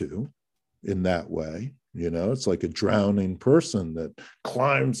clung to in that way. It's like a drowning person that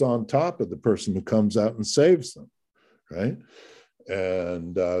climbs on top of the person who comes out and saves them, right?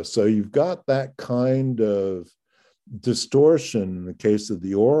 And so you've got that kind of distortion in the case of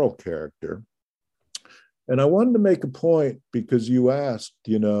the oral character. And I wanted to make a point because you asked,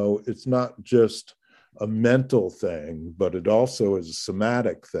 it's not just a mental thing, but it also is a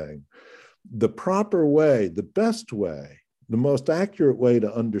somatic thing. The proper way, the best way, the most accurate way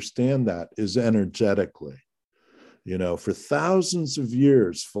to understand that is energetically. For thousands of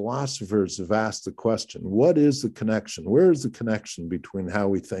years, philosophers have asked the question, what is the connection? Where is the connection between how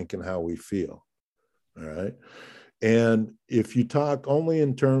we think and how we feel? All right. And if you talk only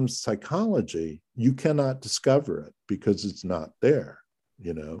in terms of psychology, you cannot discover it because it's not there.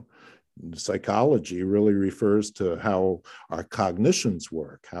 Psychology really refers to how our cognitions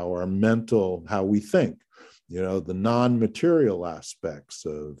work, how we think, the non-material aspects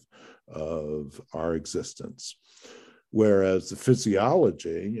of our existence. Whereas the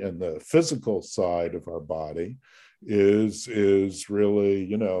physiology and the physical side of our body is really,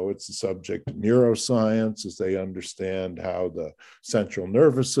 it's the subject of neuroscience as they understand how the central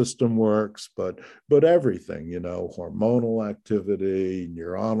nervous system works, but everything, hormonal activity,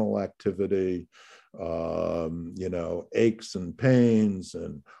 neuronal activity, aches and pains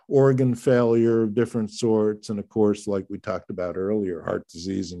and organ failure of different sorts. And of course, like we talked about earlier, heart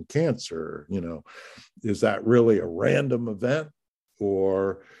disease and cancer, is that really a random event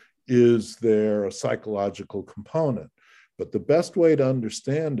or is there a psychological component? But the best way to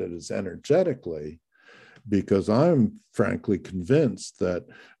understand it is energetically, because I'm frankly convinced that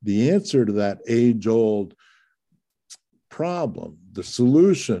the answer to that age-old problem, the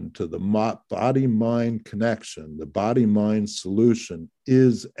solution to the body-mind connection, the body-mind solution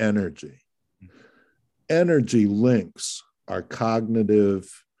is energy. Energy links our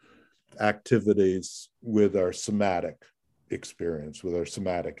cognitive activities with our somatic experience, with our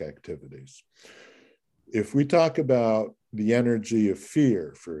somatic activities. If we talk about the energy of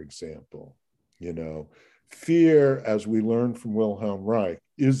fear, for example, fear, as we learned from Wilhelm Reich,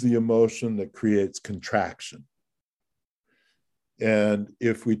 is the emotion that creates contraction. And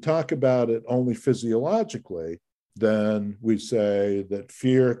if we talk about it only physiologically, then we say that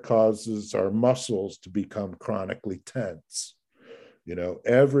fear causes our muscles to become chronically tense.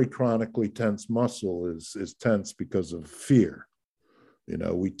 Every chronically tense muscle is tense because of fear.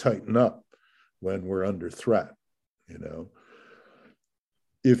 We tighten up when we're under threat.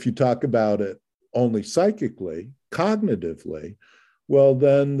 If you talk about it only psychically, cognitively, well,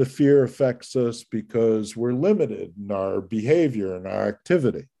 then the fear affects us because we're limited in our behavior and our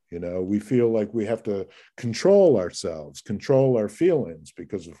activity. We feel like we have to control ourselves, control our feelings,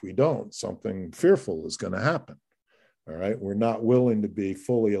 because if we don't, something fearful is going to happen. All right. We're not willing to be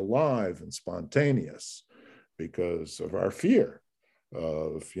fully alive and spontaneous because of our fear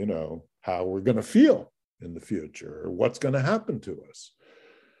of, how we're going to feel in the future or what's going to happen to us.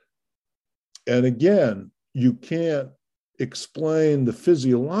 And again, you can't explain the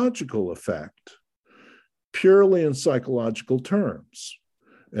physiological effect purely in psychological terms.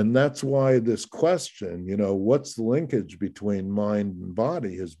 And that's why this question, what's the linkage between mind and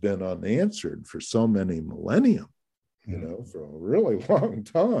body has been unanswered for so many millennia. For a really long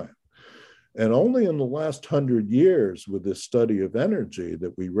time. And only in the last 100 years with this study of energy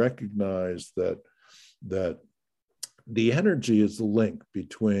that we recognize that the energy is the link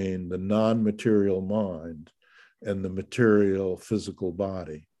between the non-material mind and the material physical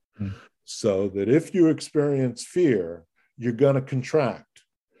body. So that if you experience fear, you're going to contract.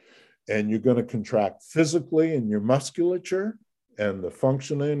 and you're going to contract physically in your musculature and the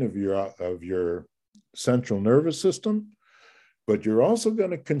functioning of your central nervous system, but you're also going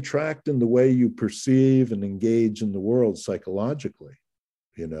to contract in the way you perceive and engage in the world psychologically.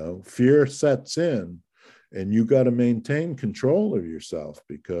 Fear sets in, and you got to maintain control of yourself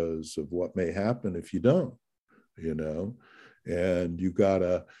because of what may happen if you don't, and you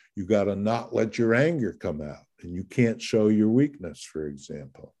gotta not let your anger come out, and you can't show your weakness, for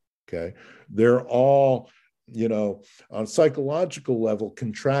example. Okay. They're all, on a psychological level,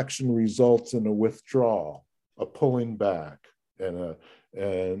 contraction results in a withdrawal, a pulling back, and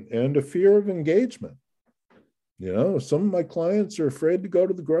a fear of engagement. Some of my clients are afraid to go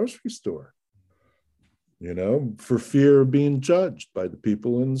to the grocery store, for fear of being judged by the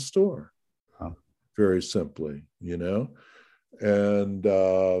people in the store. Huh. Very simply, and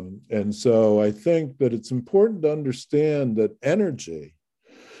so I think that it's important to understand that energy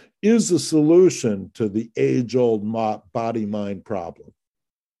is a solution to the age-old body-mind problem.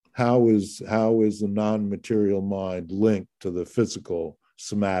 How is the non-material mind linked to the physical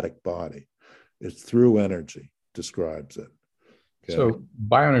somatic body? It's through energy, describes it. Okay? So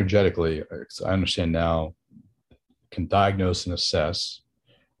bioenergetically, I understand now, can diagnose and assess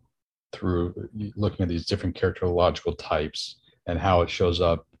through looking at these different characterological types and how it shows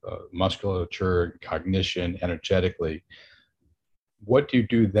up, musculature, cognition, energetically. What do you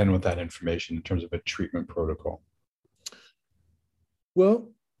do then with that information in terms of a treatment protocol?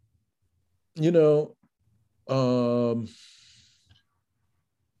 Well,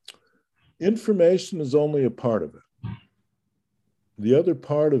 information is only a part of it. The other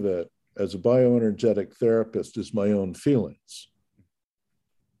part of it, as a bioenergetic therapist, is my own feelings.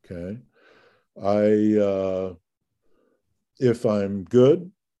 Okay. If I'm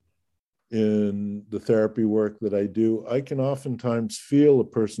good in the therapy work that I do, I can oftentimes feel a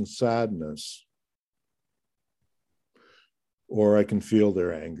person's sadness, or I can feel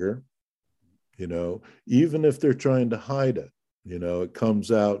their anger, even if they're trying to hide it. It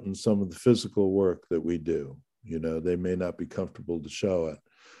comes out in some of the physical work that we do. They may not be comfortable to show it.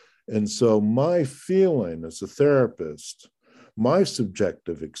 And so my feeling as a therapist, my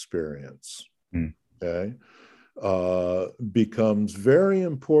subjective experience, okay, becomes very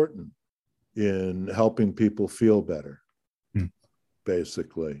important in helping people feel better,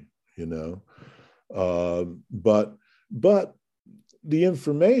 basically, but the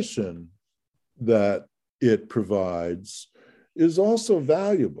information that it provides is also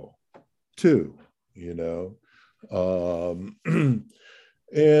valuable too,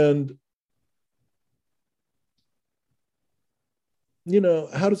 and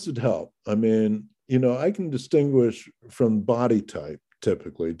how does it help? I mean, I can distinguish from body type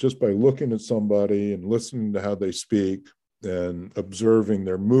typically just by looking at somebody and listening to how they speak and observing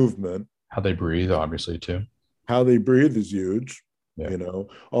their movement. How they breathe, obviously, too. How they breathe is huge,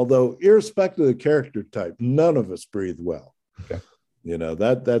 although irrespective of the character type, none of us breathe well. Okay.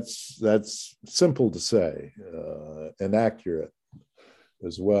 That's simple to say and accurate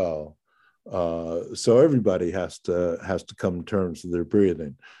as well. So everybody has to come to terms with their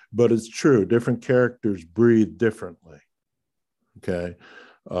breathing, but it's true. Different characters breathe differently. Okay.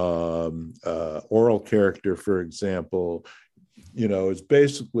 Oral character, for example, is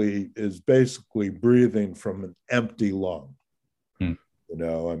basically breathing from an empty lung.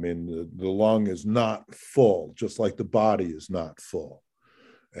 I mean, the lung is not full, just like the body is not full.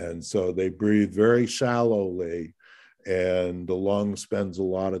 And so they breathe very shallowly, and the lung spends a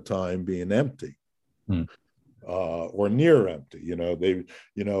lot of time being empty. Or near empty.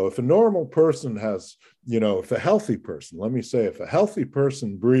 If a normal person has, if a healthy person, let me say, if a healthy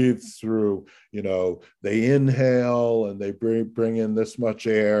person breathes through, they inhale and they bring in this much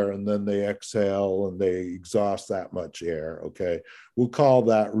air, and then they exhale and they exhaust that much air. Okay. We'll call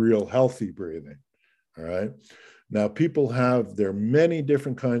that real healthy breathing. All right. Now, there are many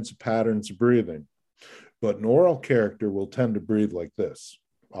different kinds of patterns of breathing, but an oral character will tend to breathe like this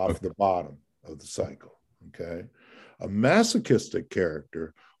off the bottom of the cycle. Okay. A masochistic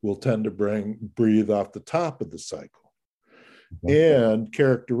character will tend to breathe off the top of the cycle. And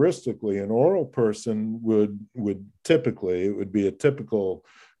characteristically, an oral person would typically, it would be a typical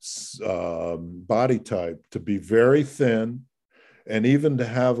body type to be very thin, and even to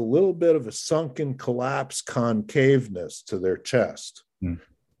have a little bit of a sunken collapse concaveness to their chest,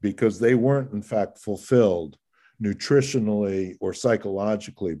 because they weren't in fact fulfilled nutritionally or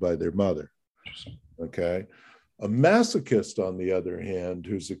psychologically by their mother. Okay. A masochist, on the other hand,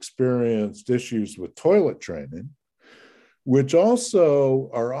 who's experienced issues with toilet training, which also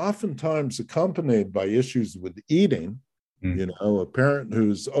are oftentimes accompanied by issues with eating, You know, a parent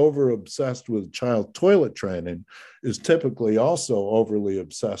who's over obsessed with child toilet training is typically also overly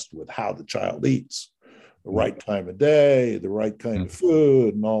obsessed with how the child eats, the right time of day, the right kind of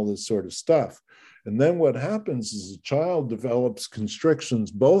food, and all this sort of stuff. And then what happens is the child develops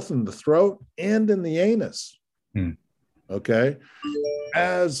constrictions both in the throat and in the anus. Okay,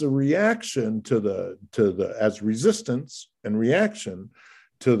 as a reaction as resistance and reaction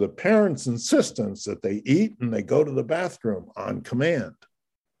to the parents' insistence that they eat and they go to the bathroom on command,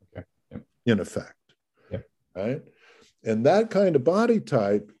 in effect, right? And that kind of body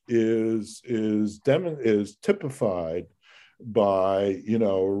type is typified by, you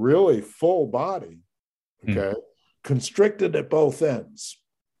know, really full body, okay, constricted at both ends.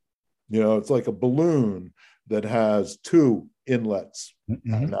 You know, it's like a balloon that has two inlets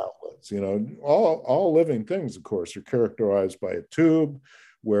and outlets. You know, all living things, of course, are characterized by a tube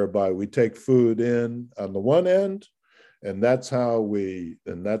whereby we take food in on the one end, and that's how we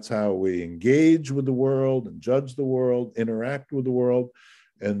engage with the world and judge the world, interact with the world.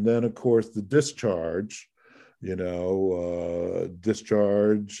 And then, of course, the discharge, you know,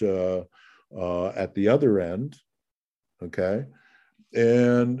 at the other end, okay?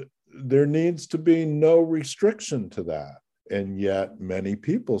 And there needs to be no restriction to that. And yet many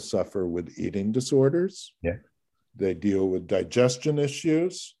people suffer with eating disorders. They deal with digestion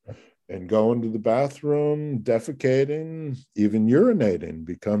issues, and going to the bathroom, defecating, even urinating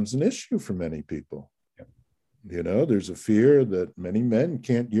becomes an issue for many people. You know, there's a fear that many men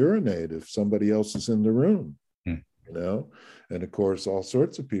can't urinate if somebody else is in the room, you know? And of course, all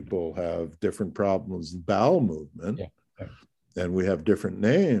sorts of people have different problems with bowel movement. And we have different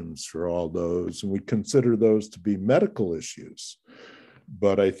names for all those, and we consider those to be medical issues.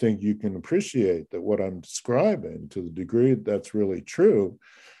 But I think you can appreciate that what I'm describing, to the degree that's really true,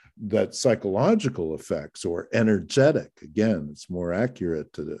 that psychological effects or energetic, again, it's more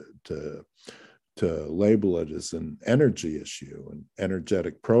accurate to label it as an energy issue, an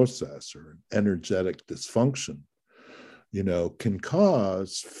energetic process, or an energetic dysfunction, you know, can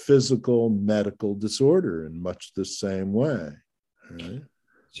cause physical medical disorder in much the same way. Right?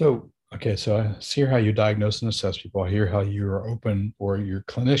 So I see how you diagnose and assess people. I hear how you are open, or your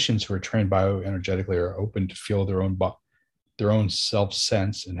clinicians who are trained bioenergetically are open to feel their own self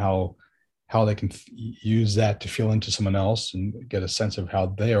sense, and how they can use that to feel into someone else and get a sense of how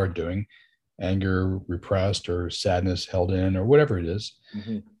they are doing, anger repressed or sadness held in or whatever it is.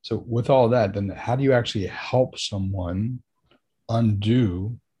 So with all that, then how do you actually help someone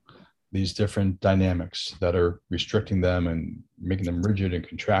undo these different dynamics that are restricting them and making them rigid and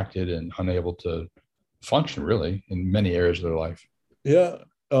contracted and unable to function really in many areas of their life? Yeah.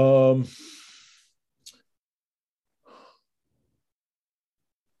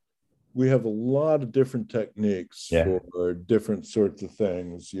 We have a lot of different techniques for different sorts of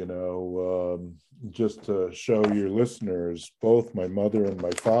things, you know. Just to show your listeners, both my mother and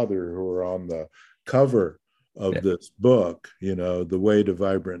my father, who are on the cover of this book, you know, The Way to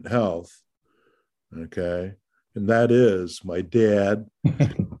Vibrant Health, okay? And that is my dad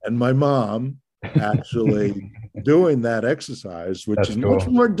and my mom actually doing that exercise, which is much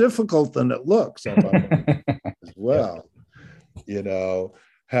more difficult than it looks on my mind as well, you know,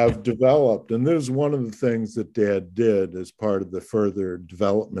 have developed. And this is one of the things that Dad did as part of the further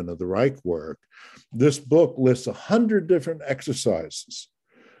development of the Reich work. This book lists 100 different exercises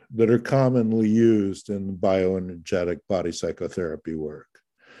that are commonly used in bioenergetic body psychotherapy work.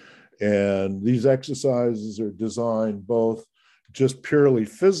 And these exercises are designed both just purely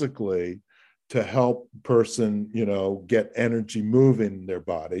physically to help a person, you know, get energy moving in their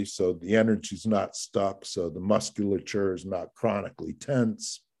body, so the energy's not stuck, so the musculature is not chronically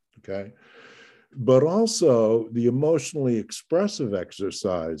tense, okay? But also the emotionally expressive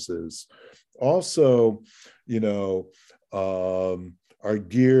exercises also, you know, are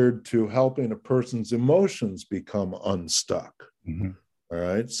geared to helping a person's emotions become unstuck. All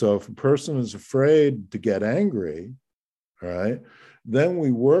right. So if a person is afraid to get angry, all right, then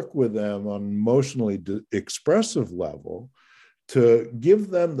we work with them on an emotionally expressive level to give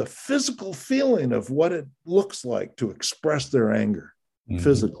them the physical feeling of what it looks like to express their anger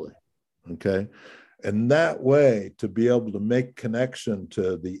physically. Okay. And that way to be able to make connection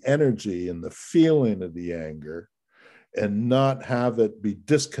to the energy and the feeling of the anger and not have it be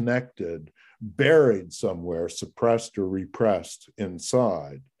disconnected, buried somewhere, suppressed or repressed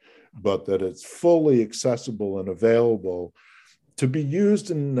inside, but that it's fully accessible and available to be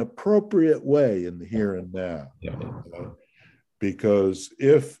used in an appropriate way in the here and now. Because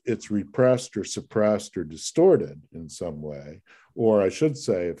if it's repressed or suppressed or distorted in some way, or I should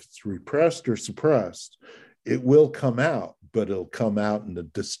say, if it's repressed or suppressed it will come out, but it'll come out in a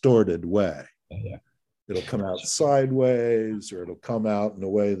distorted way. Yeah. It'll come out sideways, or it'll come out in a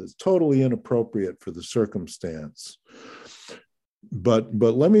way that's totally inappropriate for the circumstance. But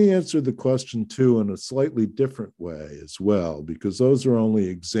let me answer the question too in a slightly different way as well, because those are only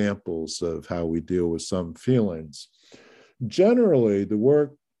examples of how we deal with some feelings. Generally, the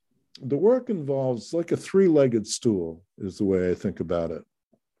work involves like a three-legged stool, is the way I think about it.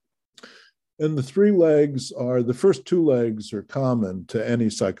 And the the first two legs are common to any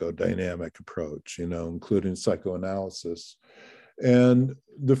psychodynamic approach, including psychoanalysis. And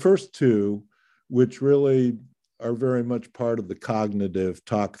the first two, which really are very much part of the cognitive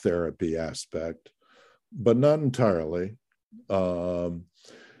talk therapy aspect, but not entirely,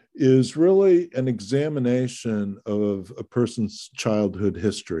 is really an examination of a person's childhood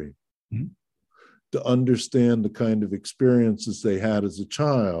history, to understand the kind of experiences they had as a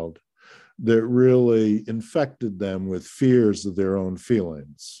child that really infected them with fears of their own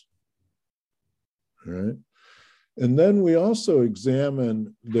feelings. Right? And then we also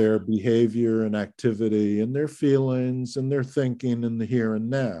examine their behavior and activity and their feelings and their thinking in the here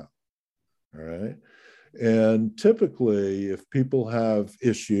and now. All right. And typically, if people have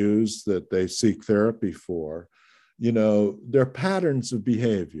issues that they seek therapy for, they're patterns of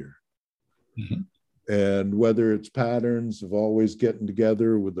behavior. And whether it's patterns of always getting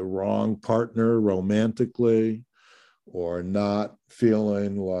together with the wrong partner romantically, or not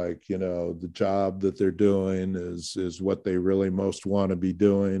feeling like, the job that they're doing is what they really most want to be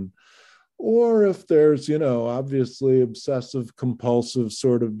doing. Or if there's, obviously obsessive compulsive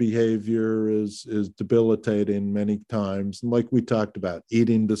sort of behavior is debilitating many times. And like we talked about,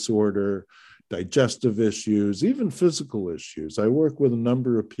 eating disorder, digestive issues, even physical issues. I work with a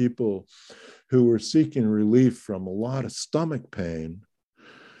number of people who are seeking relief from a lot of stomach pain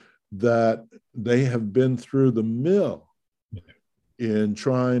that they have been through the mill in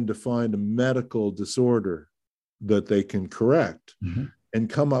trying to find a medical disorder that they can correct, and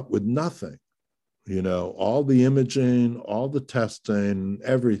come up with nothing. All the imaging, all the testing,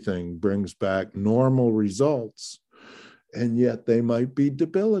 everything brings back normal results, and yet they might be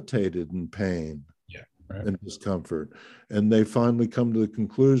debilitated in pain and discomfort. And they finally come to the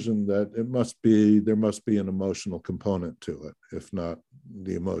conclusion that there must be an emotional component to it, if not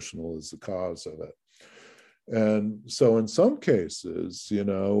the emotional is the cause of it. And so in some cases,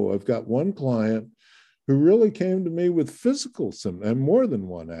 I've got one client who really came to me with physical symptoms, and more than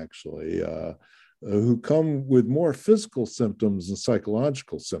one actually, who come with more physical symptoms than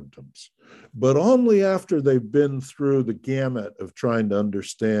psychological symptoms, but only after they've been through the gamut of trying to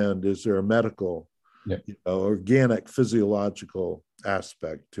understand, is there a medical, organic, physiological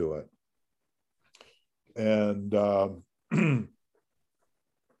aspect to it? And you're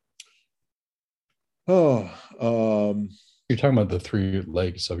talking about the three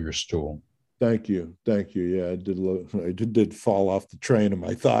legs of your stool. Thank you. Yeah, I did fall off the train of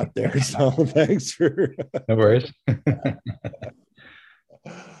my thought there. So thanks for. No worries.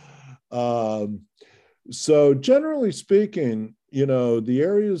 So generally speaking, the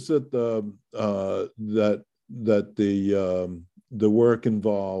areas that the work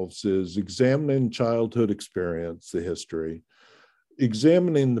involves is examining childhood experience, the history,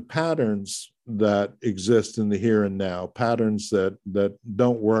 examining the patterns that exist in the here and now, patterns that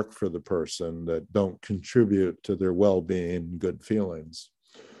don't work for the person, that don't contribute to their well-being and good feelings,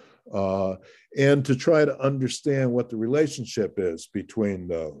 and to try to understand what the relationship is between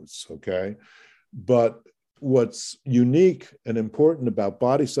those, okay? But what's unique and important about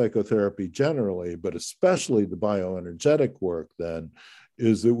body psychotherapy generally, but especially the bioenergetic work then,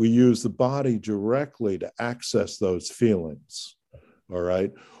 is that we use the body directly to access those feelings, all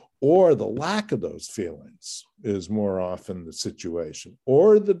right? Or the lack of those feelings is more often the situation,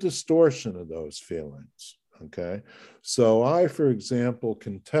 or the distortion of those feelings, okay? So I, for example,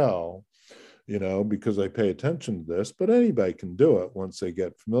 can tell, because I pay attention to this, but anybody can do it once they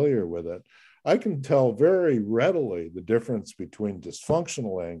get familiar with it. I can tell very readily the difference between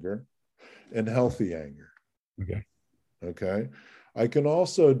dysfunctional anger and healthy anger. Okay. I can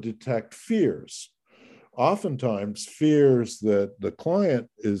also detect fears. Oftentimes fears that the client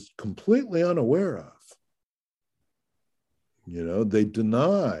is completely unaware of. They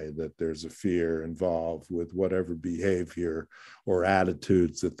deny that there's a fear involved with whatever behavior or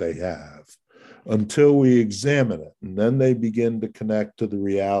attitudes that they have until we examine it. And then they begin to connect to the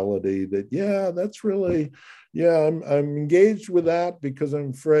reality that, that's really, I'm engaged with that because I'm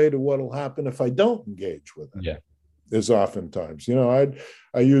afraid of what will happen if I don't engage with it. is oftentimes,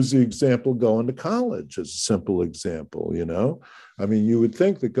 I use the example going to college as a simple example, I mean, you would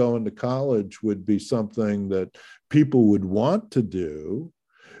think that going to college would be something that people would want to do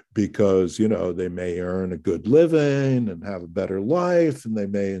because, they may earn a good living and have a better life, and they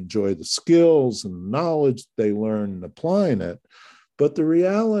may enjoy the skills and knowledge they learn and applying it. But the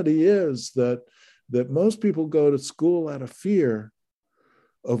reality is that most people go to school out of fear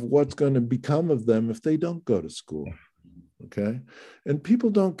of what's going to become of them if they don't go to school. Okay. And people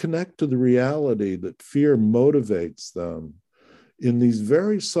don't connect to the reality that fear motivates them in these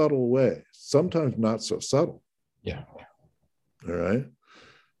very subtle ways, sometimes not so subtle. Yeah. All right.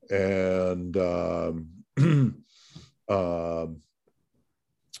 And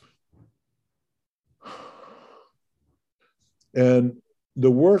and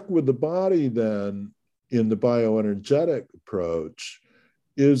the work with the body then in the bioenergetic approach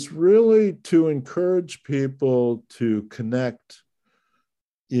is really to encourage people to connect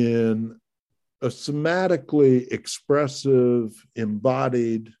in a somatically expressive,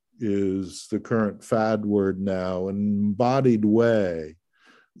 embodied is the current fad word now, an embodied way,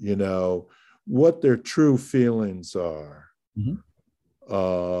 what their true feelings are.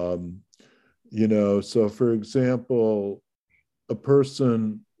 So for example, a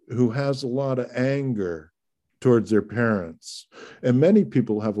person who has a lot of anger towards their parents, and many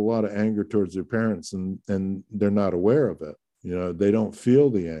people have a lot of anger towards their parents and they're not aware of it. They don't feel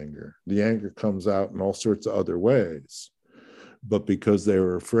the anger. The anger comes out in all sorts of other ways. But because they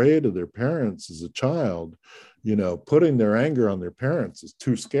were afraid of their parents as a child, putting their anger on their parents is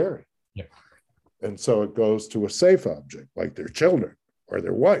too scary. Yeah. And so it goes to a safe object, like their children or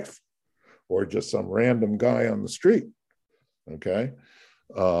their wife, or just some random guy on the street. Okay.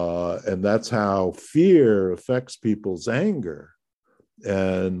 And that's how fear affects people's anger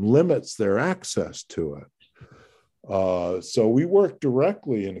and limits their access to it. So we work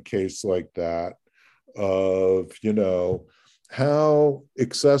directly in a case like that of, how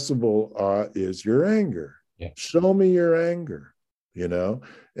accessible is your anger? Yeah. Show me your anger, and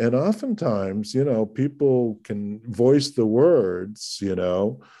oftentimes, people can voice the words,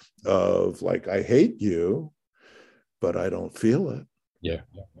 of like, I hate you, but I don't feel it. Yeah.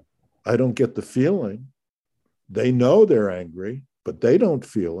 I don't get the feeling. They know they're angry, but they don't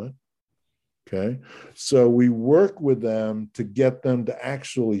feel it. Okay. So we work with them to get them to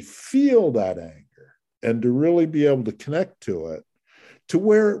actually feel that anger and to really be able to connect to it, to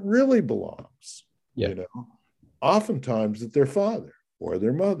where it really belongs. Yeah. Oftentimes at their father or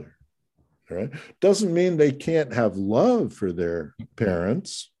their mother. Right. Doesn't mean they can't have love for their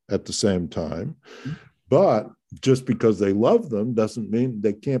parents at the same time, but just because they love them doesn't mean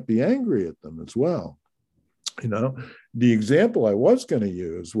they can't be angry at them as well. The example I was going to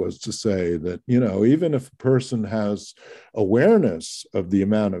use was to say that, even if a person has awareness of the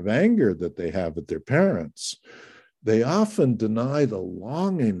amount of anger that they have at their parents, they often deny the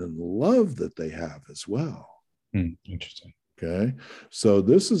longing and love that they have as well. Interesting. Okay. So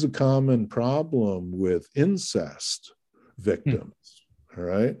this is a common problem with incest victims. All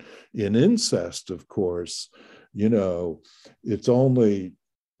right. In incest, of course, it's only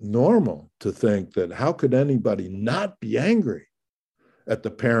normal to think that how could anybody not be angry at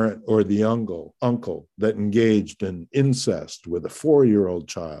the parent or the uncle that engaged in incest with a 4-year-old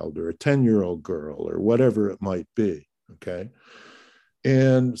child or a 10-year-old girl or whatever it might be. Okay.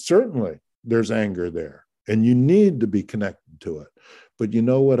 And certainly there's anger there and you need to be connected to it. But you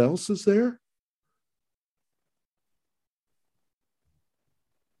know what else is there?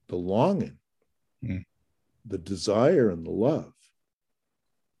 The longing, the desire, and the love,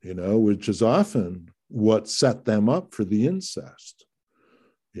 which is often what set them up for the incest.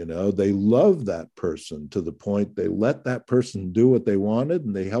 They love that person to the point they let that person do what they wanted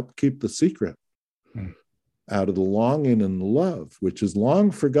and they help keep the secret out of the longing and the love, which is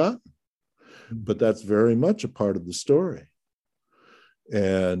long forgotten. But that's very much a part of the story.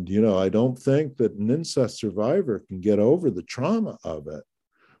 And, I don't think that an incest survivor can get over the trauma of it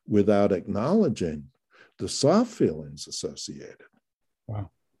without acknowledging the soft feelings associated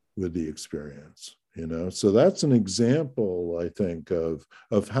with the experience, So that's an example, I think, of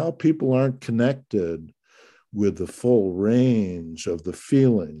how people aren't connected with the full range of the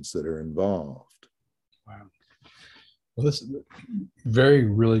feelings that are involved. Wow. Well, this is a very,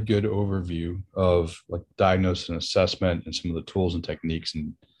 really good overview of like diagnosis and assessment and some of the tools and techniques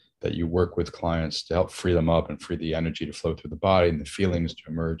that you work with clients to help free them up and free the energy to flow through the body and the feelings to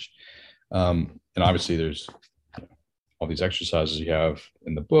emerge. And obviously there's all these exercises you have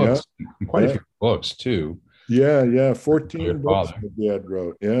in the books, and quite a few books too. 14 books my dad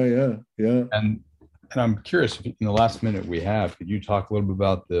wrote. Yeah. And And I'm curious, if in the last minute we have, could you talk a little bit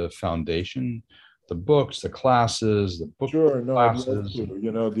about the foundation, the books, the classes, the book Sure, no, I'd love classes, to.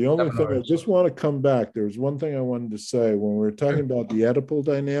 The only thing I seminars? just want to come back, there was one thing I wanted to say when we were talking Sure. about the Oedipal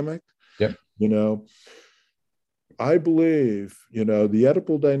dynamic. Yep. You know, I believe, the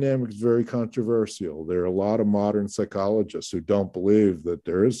Oedipal dynamic is very controversial. There are a lot of modern psychologists who don't believe that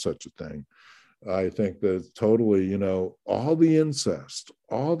there is such a thing. I think that totally, all the incest,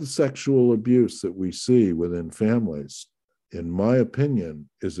 all the sexual abuse that we see within families, in my opinion,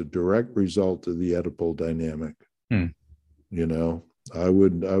 is a direct result of the Oedipal dynamic. Hmm. I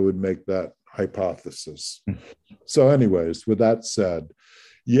would make that hypothesis. Hmm. So, anyways, with that said,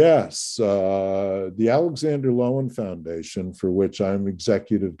 yes, the Alexander Lowen Foundation, for which I'm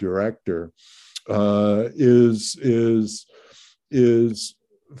executive director, is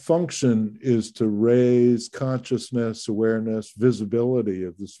function is to raise consciousness, awareness, visibility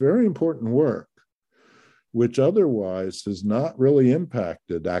of this very important work, which otherwise has not really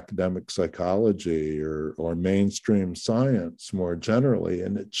impacted academic psychology or mainstream science more generally,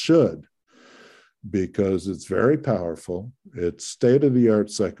 and it should, because it's very powerful. It's state-of-the-art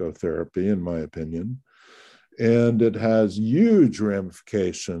psychotherapy, in my opinion, and it has huge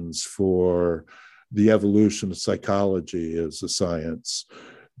ramifications for the evolution of psychology as a science,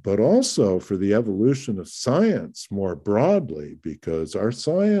 but also for the evolution of science more broadly, because our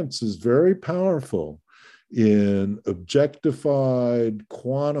science is very powerful in objectified,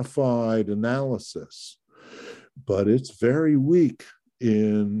 quantified analysis, but it's very weak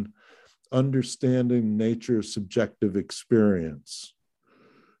in understanding nature's subjective experience,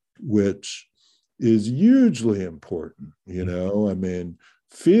 which is hugely important.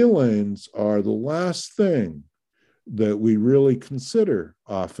 Feelings are the last thing that we really consider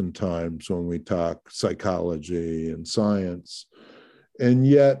oftentimes when we talk psychology and science. And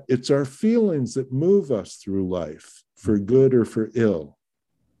yet it's our feelings that move us through life, for good or for ill,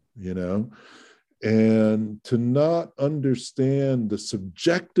 and to not understand the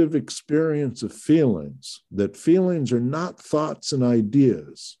subjective experience of feelings, that feelings are not thoughts and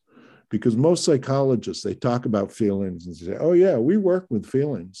ideas. Because most psychologists, they talk about feelings and say, oh yeah, we work with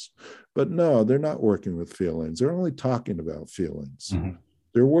feelings. But no, they're not working with feelings. They're only talking about feelings. Mm-hmm.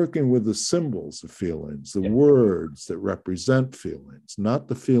 They're working with the symbols of feelings, the Yeah. words that represent feelings, not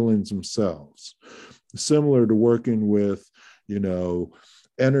the feelings themselves. Similar to working with,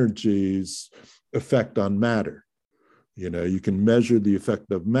 energy's effect on matter. You can measure the effect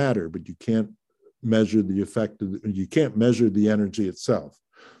of matter, but you can't measure you can't measure the energy itself.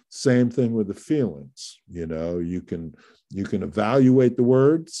 Same thing with the feelings. You can evaluate the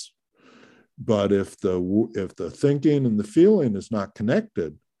words, but if the thinking and the feeling is not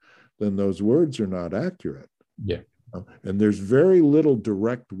connected, then those words are not accurate. Yeah. And there's very little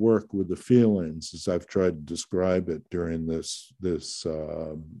direct work with the feelings, as I've tried to describe it during this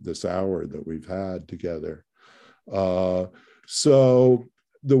hour that we've had together. So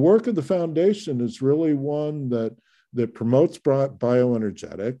the work of the foundation is really one that promotes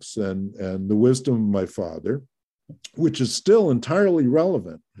bioenergetics and the wisdom of my father, which is still entirely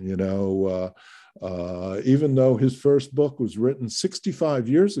relevant. Even though his first book was written 65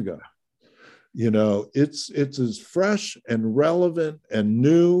 years ago. It's as fresh and relevant and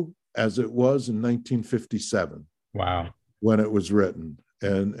new as it was in 1957. Wow. When it was written.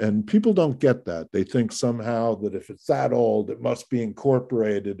 And people don't get that. They think somehow that if it's that old, it must be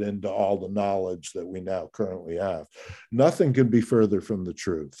incorporated into all the knowledge that we now currently have. Nothing can be further from the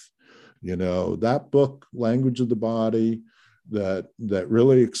truth. That book, Language of the Body, that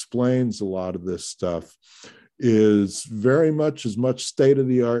really explains a lot of this stuff, is very much as much state of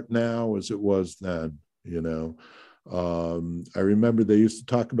the art now as it was then. I remember they used to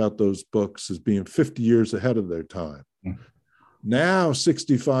talk about those books as being 50 years ahead of their time. Mm-hmm. Now,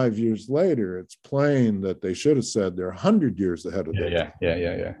 65 years later, it's plain that they should have said they're 100 years ahead of their time.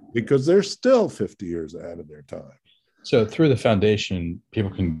 Yeah. Because they're still 50 years ahead of their time. So through the foundation, people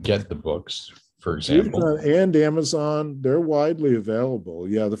can get the books, for example. And Amazon, they're widely available.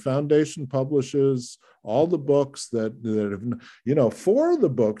 Yeah, the foundation publishes all the books that have, 4 of the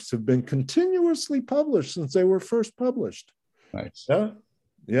books have been continuously published since they were first published. Nice.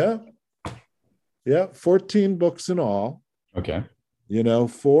 Yeah. 14 books in all. Okay.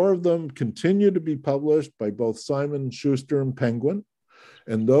 4 of them continue to be published by both Simon & Schuster and Penguin.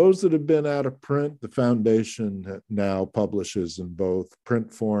 And those that have been out of print, the foundation now publishes in both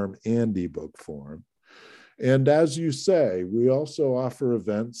print form and ebook form. And as you say, we also offer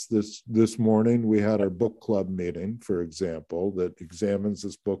events. This morning, we had our book club meeting, for example, that examines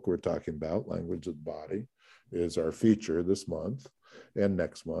this book we're talking about, Language of the Body, is our feature this month. and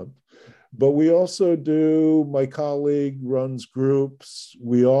next month. But we also do, my colleague runs groups.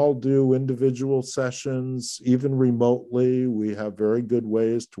 We all do individual sessions, even remotely. We have very good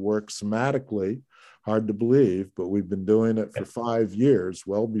ways to work somatically. Hard to believe, but we've been doing it for 5 years,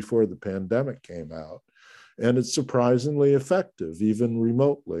 well before the pandemic came out. And it's surprisingly effective, even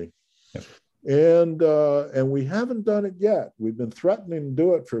remotely. Yep. And we haven't done it yet. We've been threatening to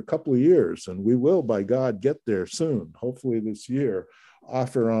do it for a couple of years, and we will, by God, get there soon, hopefully this year,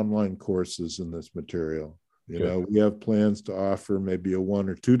 offer online courses in this material. You know, we have plans to offer maybe a 1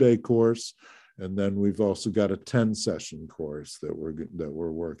 or 2 day course, and then we've also got a 10-session course that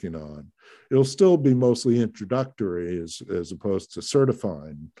we're working on. It'll still be mostly introductory as opposed to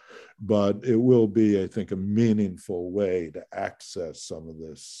certifying, but it will be, I think, a meaningful way to access some of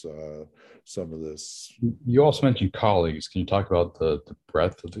this. You also mentioned colleagues. Can you talk about the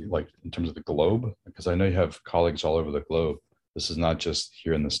breadth of like in terms of the globe? Because I know you have colleagues all over the globe. This is not just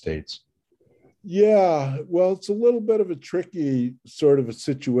here in the States. Yeah, well, it's a little bit of a tricky sort of a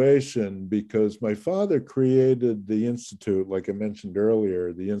situation because my father created the Institute, like I mentioned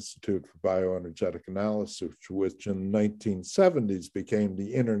earlier, the Institute for Bioenergetic Analysis, which in the 1970s became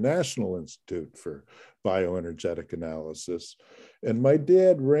the International Institute for Bioenergetic Analysis. And my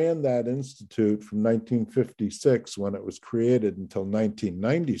dad ran that institute from 1956 when it was created until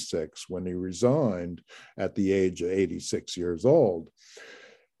 1996 when he resigned at the age of 86 years old.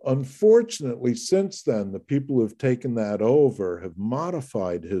 Unfortunately, since then, the people who have taken that over have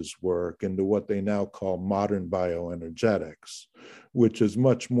modified his work into what they now call modern bioenergetics, which is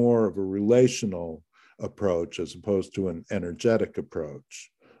much more of a relational approach as opposed to an energetic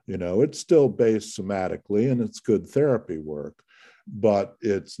approach. You know, it's still based somatically and it's good therapy work, but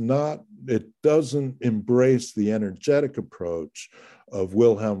it doesn't embrace the energetic approach of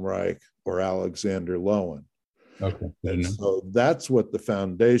Wilhelm Reich or Alexander Lowen. Okay. And so that's what the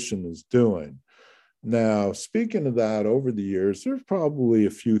foundation is doing. Now, speaking of that, over the years, there's probably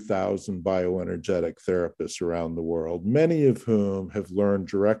a few thousand bioenergetic therapists around the world, many of whom have learned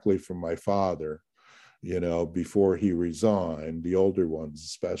directly from my father, you know, before he resigned, the older ones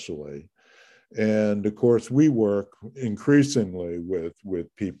especially. And of course, we work increasingly with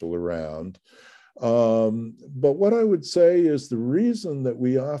people around. But what I would say is the reason that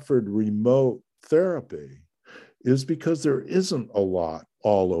we offered remote therapy is because there isn't a lot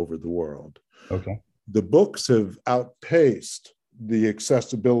all over the world. Okay. The books have outpaced the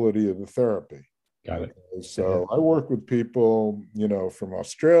accessibility of the therapy. Got it. So I work with people, you know, from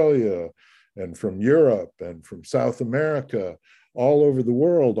Australia and from Europe and from South America, all over the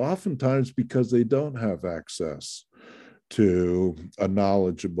world, oftentimes because they don't have access to a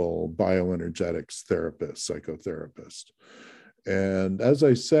knowledgeable bioenergetics therapist, psychotherapist. And as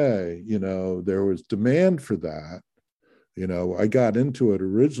I say, you know, there was demand for that. You know, I got into it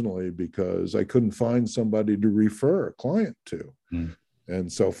originally because I couldn't find somebody to refer a client to. Mm.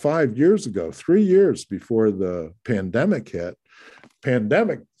 And so 5 years ago, 3 years before the pandemic hit,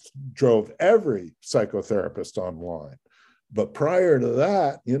 pandemic drove every psychotherapist online. But prior to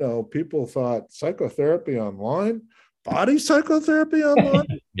that, you know, people thought psychotherapy online, body psychotherapy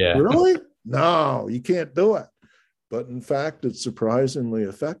online? Yeah. Really? No, you can't do it. But in fact, it's surprisingly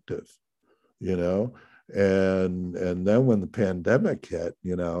effective, you know. And then when the pandemic hit,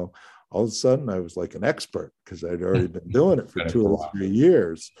 you know, all of a sudden I was like an expert because I'd already been doing it for 2 or 3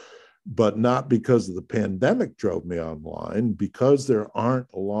 years, but not because of the pandemic drove me online, because there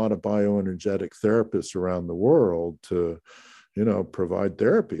aren't a lot of bioenergetic therapists around the world to, you know, provide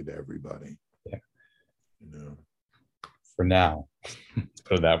therapy to everybody. Yeah. You know. For now,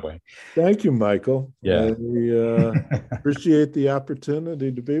 put it that way. Thank you, Michael. Yeah. I appreciate the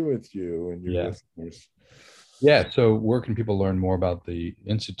opportunity to be with you and your listeners. Yeah. So where can people learn more about the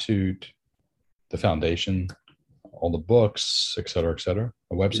Institute, the foundation, all the books, et cetera,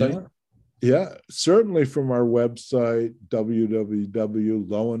 a website? Yeah, certainly from our website,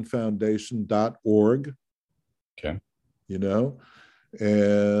 www.lowenfoundation.org. Okay. You know,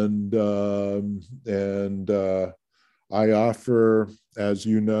 and I offer, as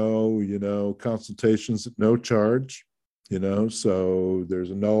you know, consultations at no charge, you know, so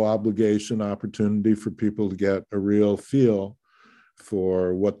there's a no obligation opportunity for people to get a real feel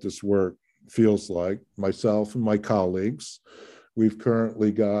for what this work feels like. Myself and my colleagues, we've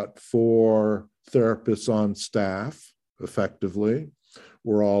currently got 4 therapists on staff effectively.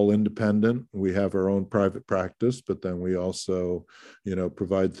 We're all independent. We have our own private practice, but then we also, you know,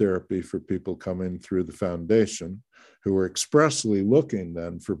 provide therapy for people coming through the foundation who are expressly looking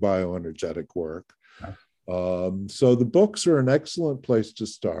then for bioenergetic work. So the books are an excellent place to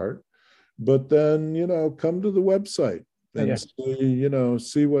start, but then, you know, come to the website, and Yeah.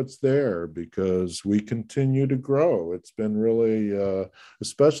 see what's there, because we continue to grow. It's been really,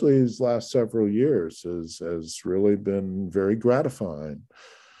 especially these last several years, has really been very gratifying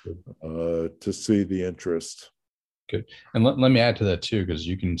to see the interest. Good. And let me add to that too, because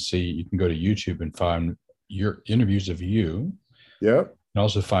you can go to YouTube and find your interviews of you, Yeah, and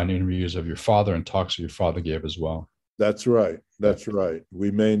also find interviews of your father and talks that your father gave as well. that's right. That's right. We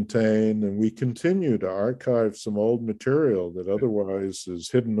maintain and we continue to archive some old material that otherwise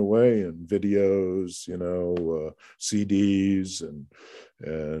is hidden away in videos, CDs,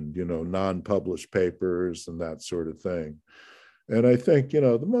 and non-published papers and that sort of thing. And I think,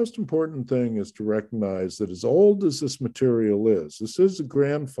 the most important thing is to recognize that as old as this material is, this is a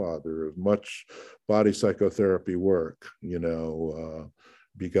grandfather of much body psychotherapy work,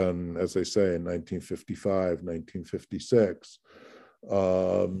 begun, as I say, in 1955, 1956.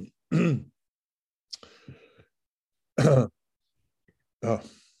 Oh,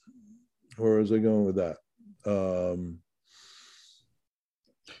 where was I going with that?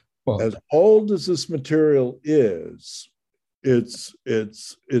 Well, As old as this material is, it's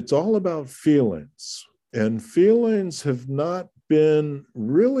all about feelings, and feelings have not been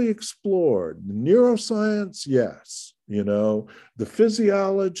really explored. Neuroscience, yes, the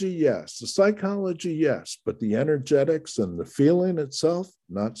physiology, yes, the psychology, yes, but the energetics and the feeling itself,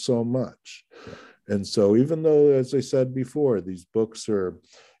 not so much. And so even though, as I said before, these books are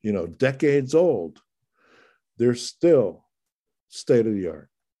decades old, they're still state of the art.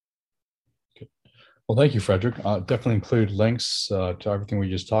 well, thank you, Frederic. I'll definitely include links to everything we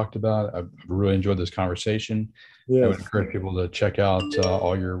just talked about. I've really enjoyed this conversation. I would Yes. encourage people to check out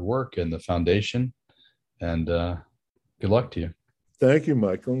all your work and the foundation. And good luck to you. Thank you,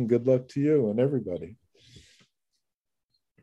 Michael, and good luck to you and everybody.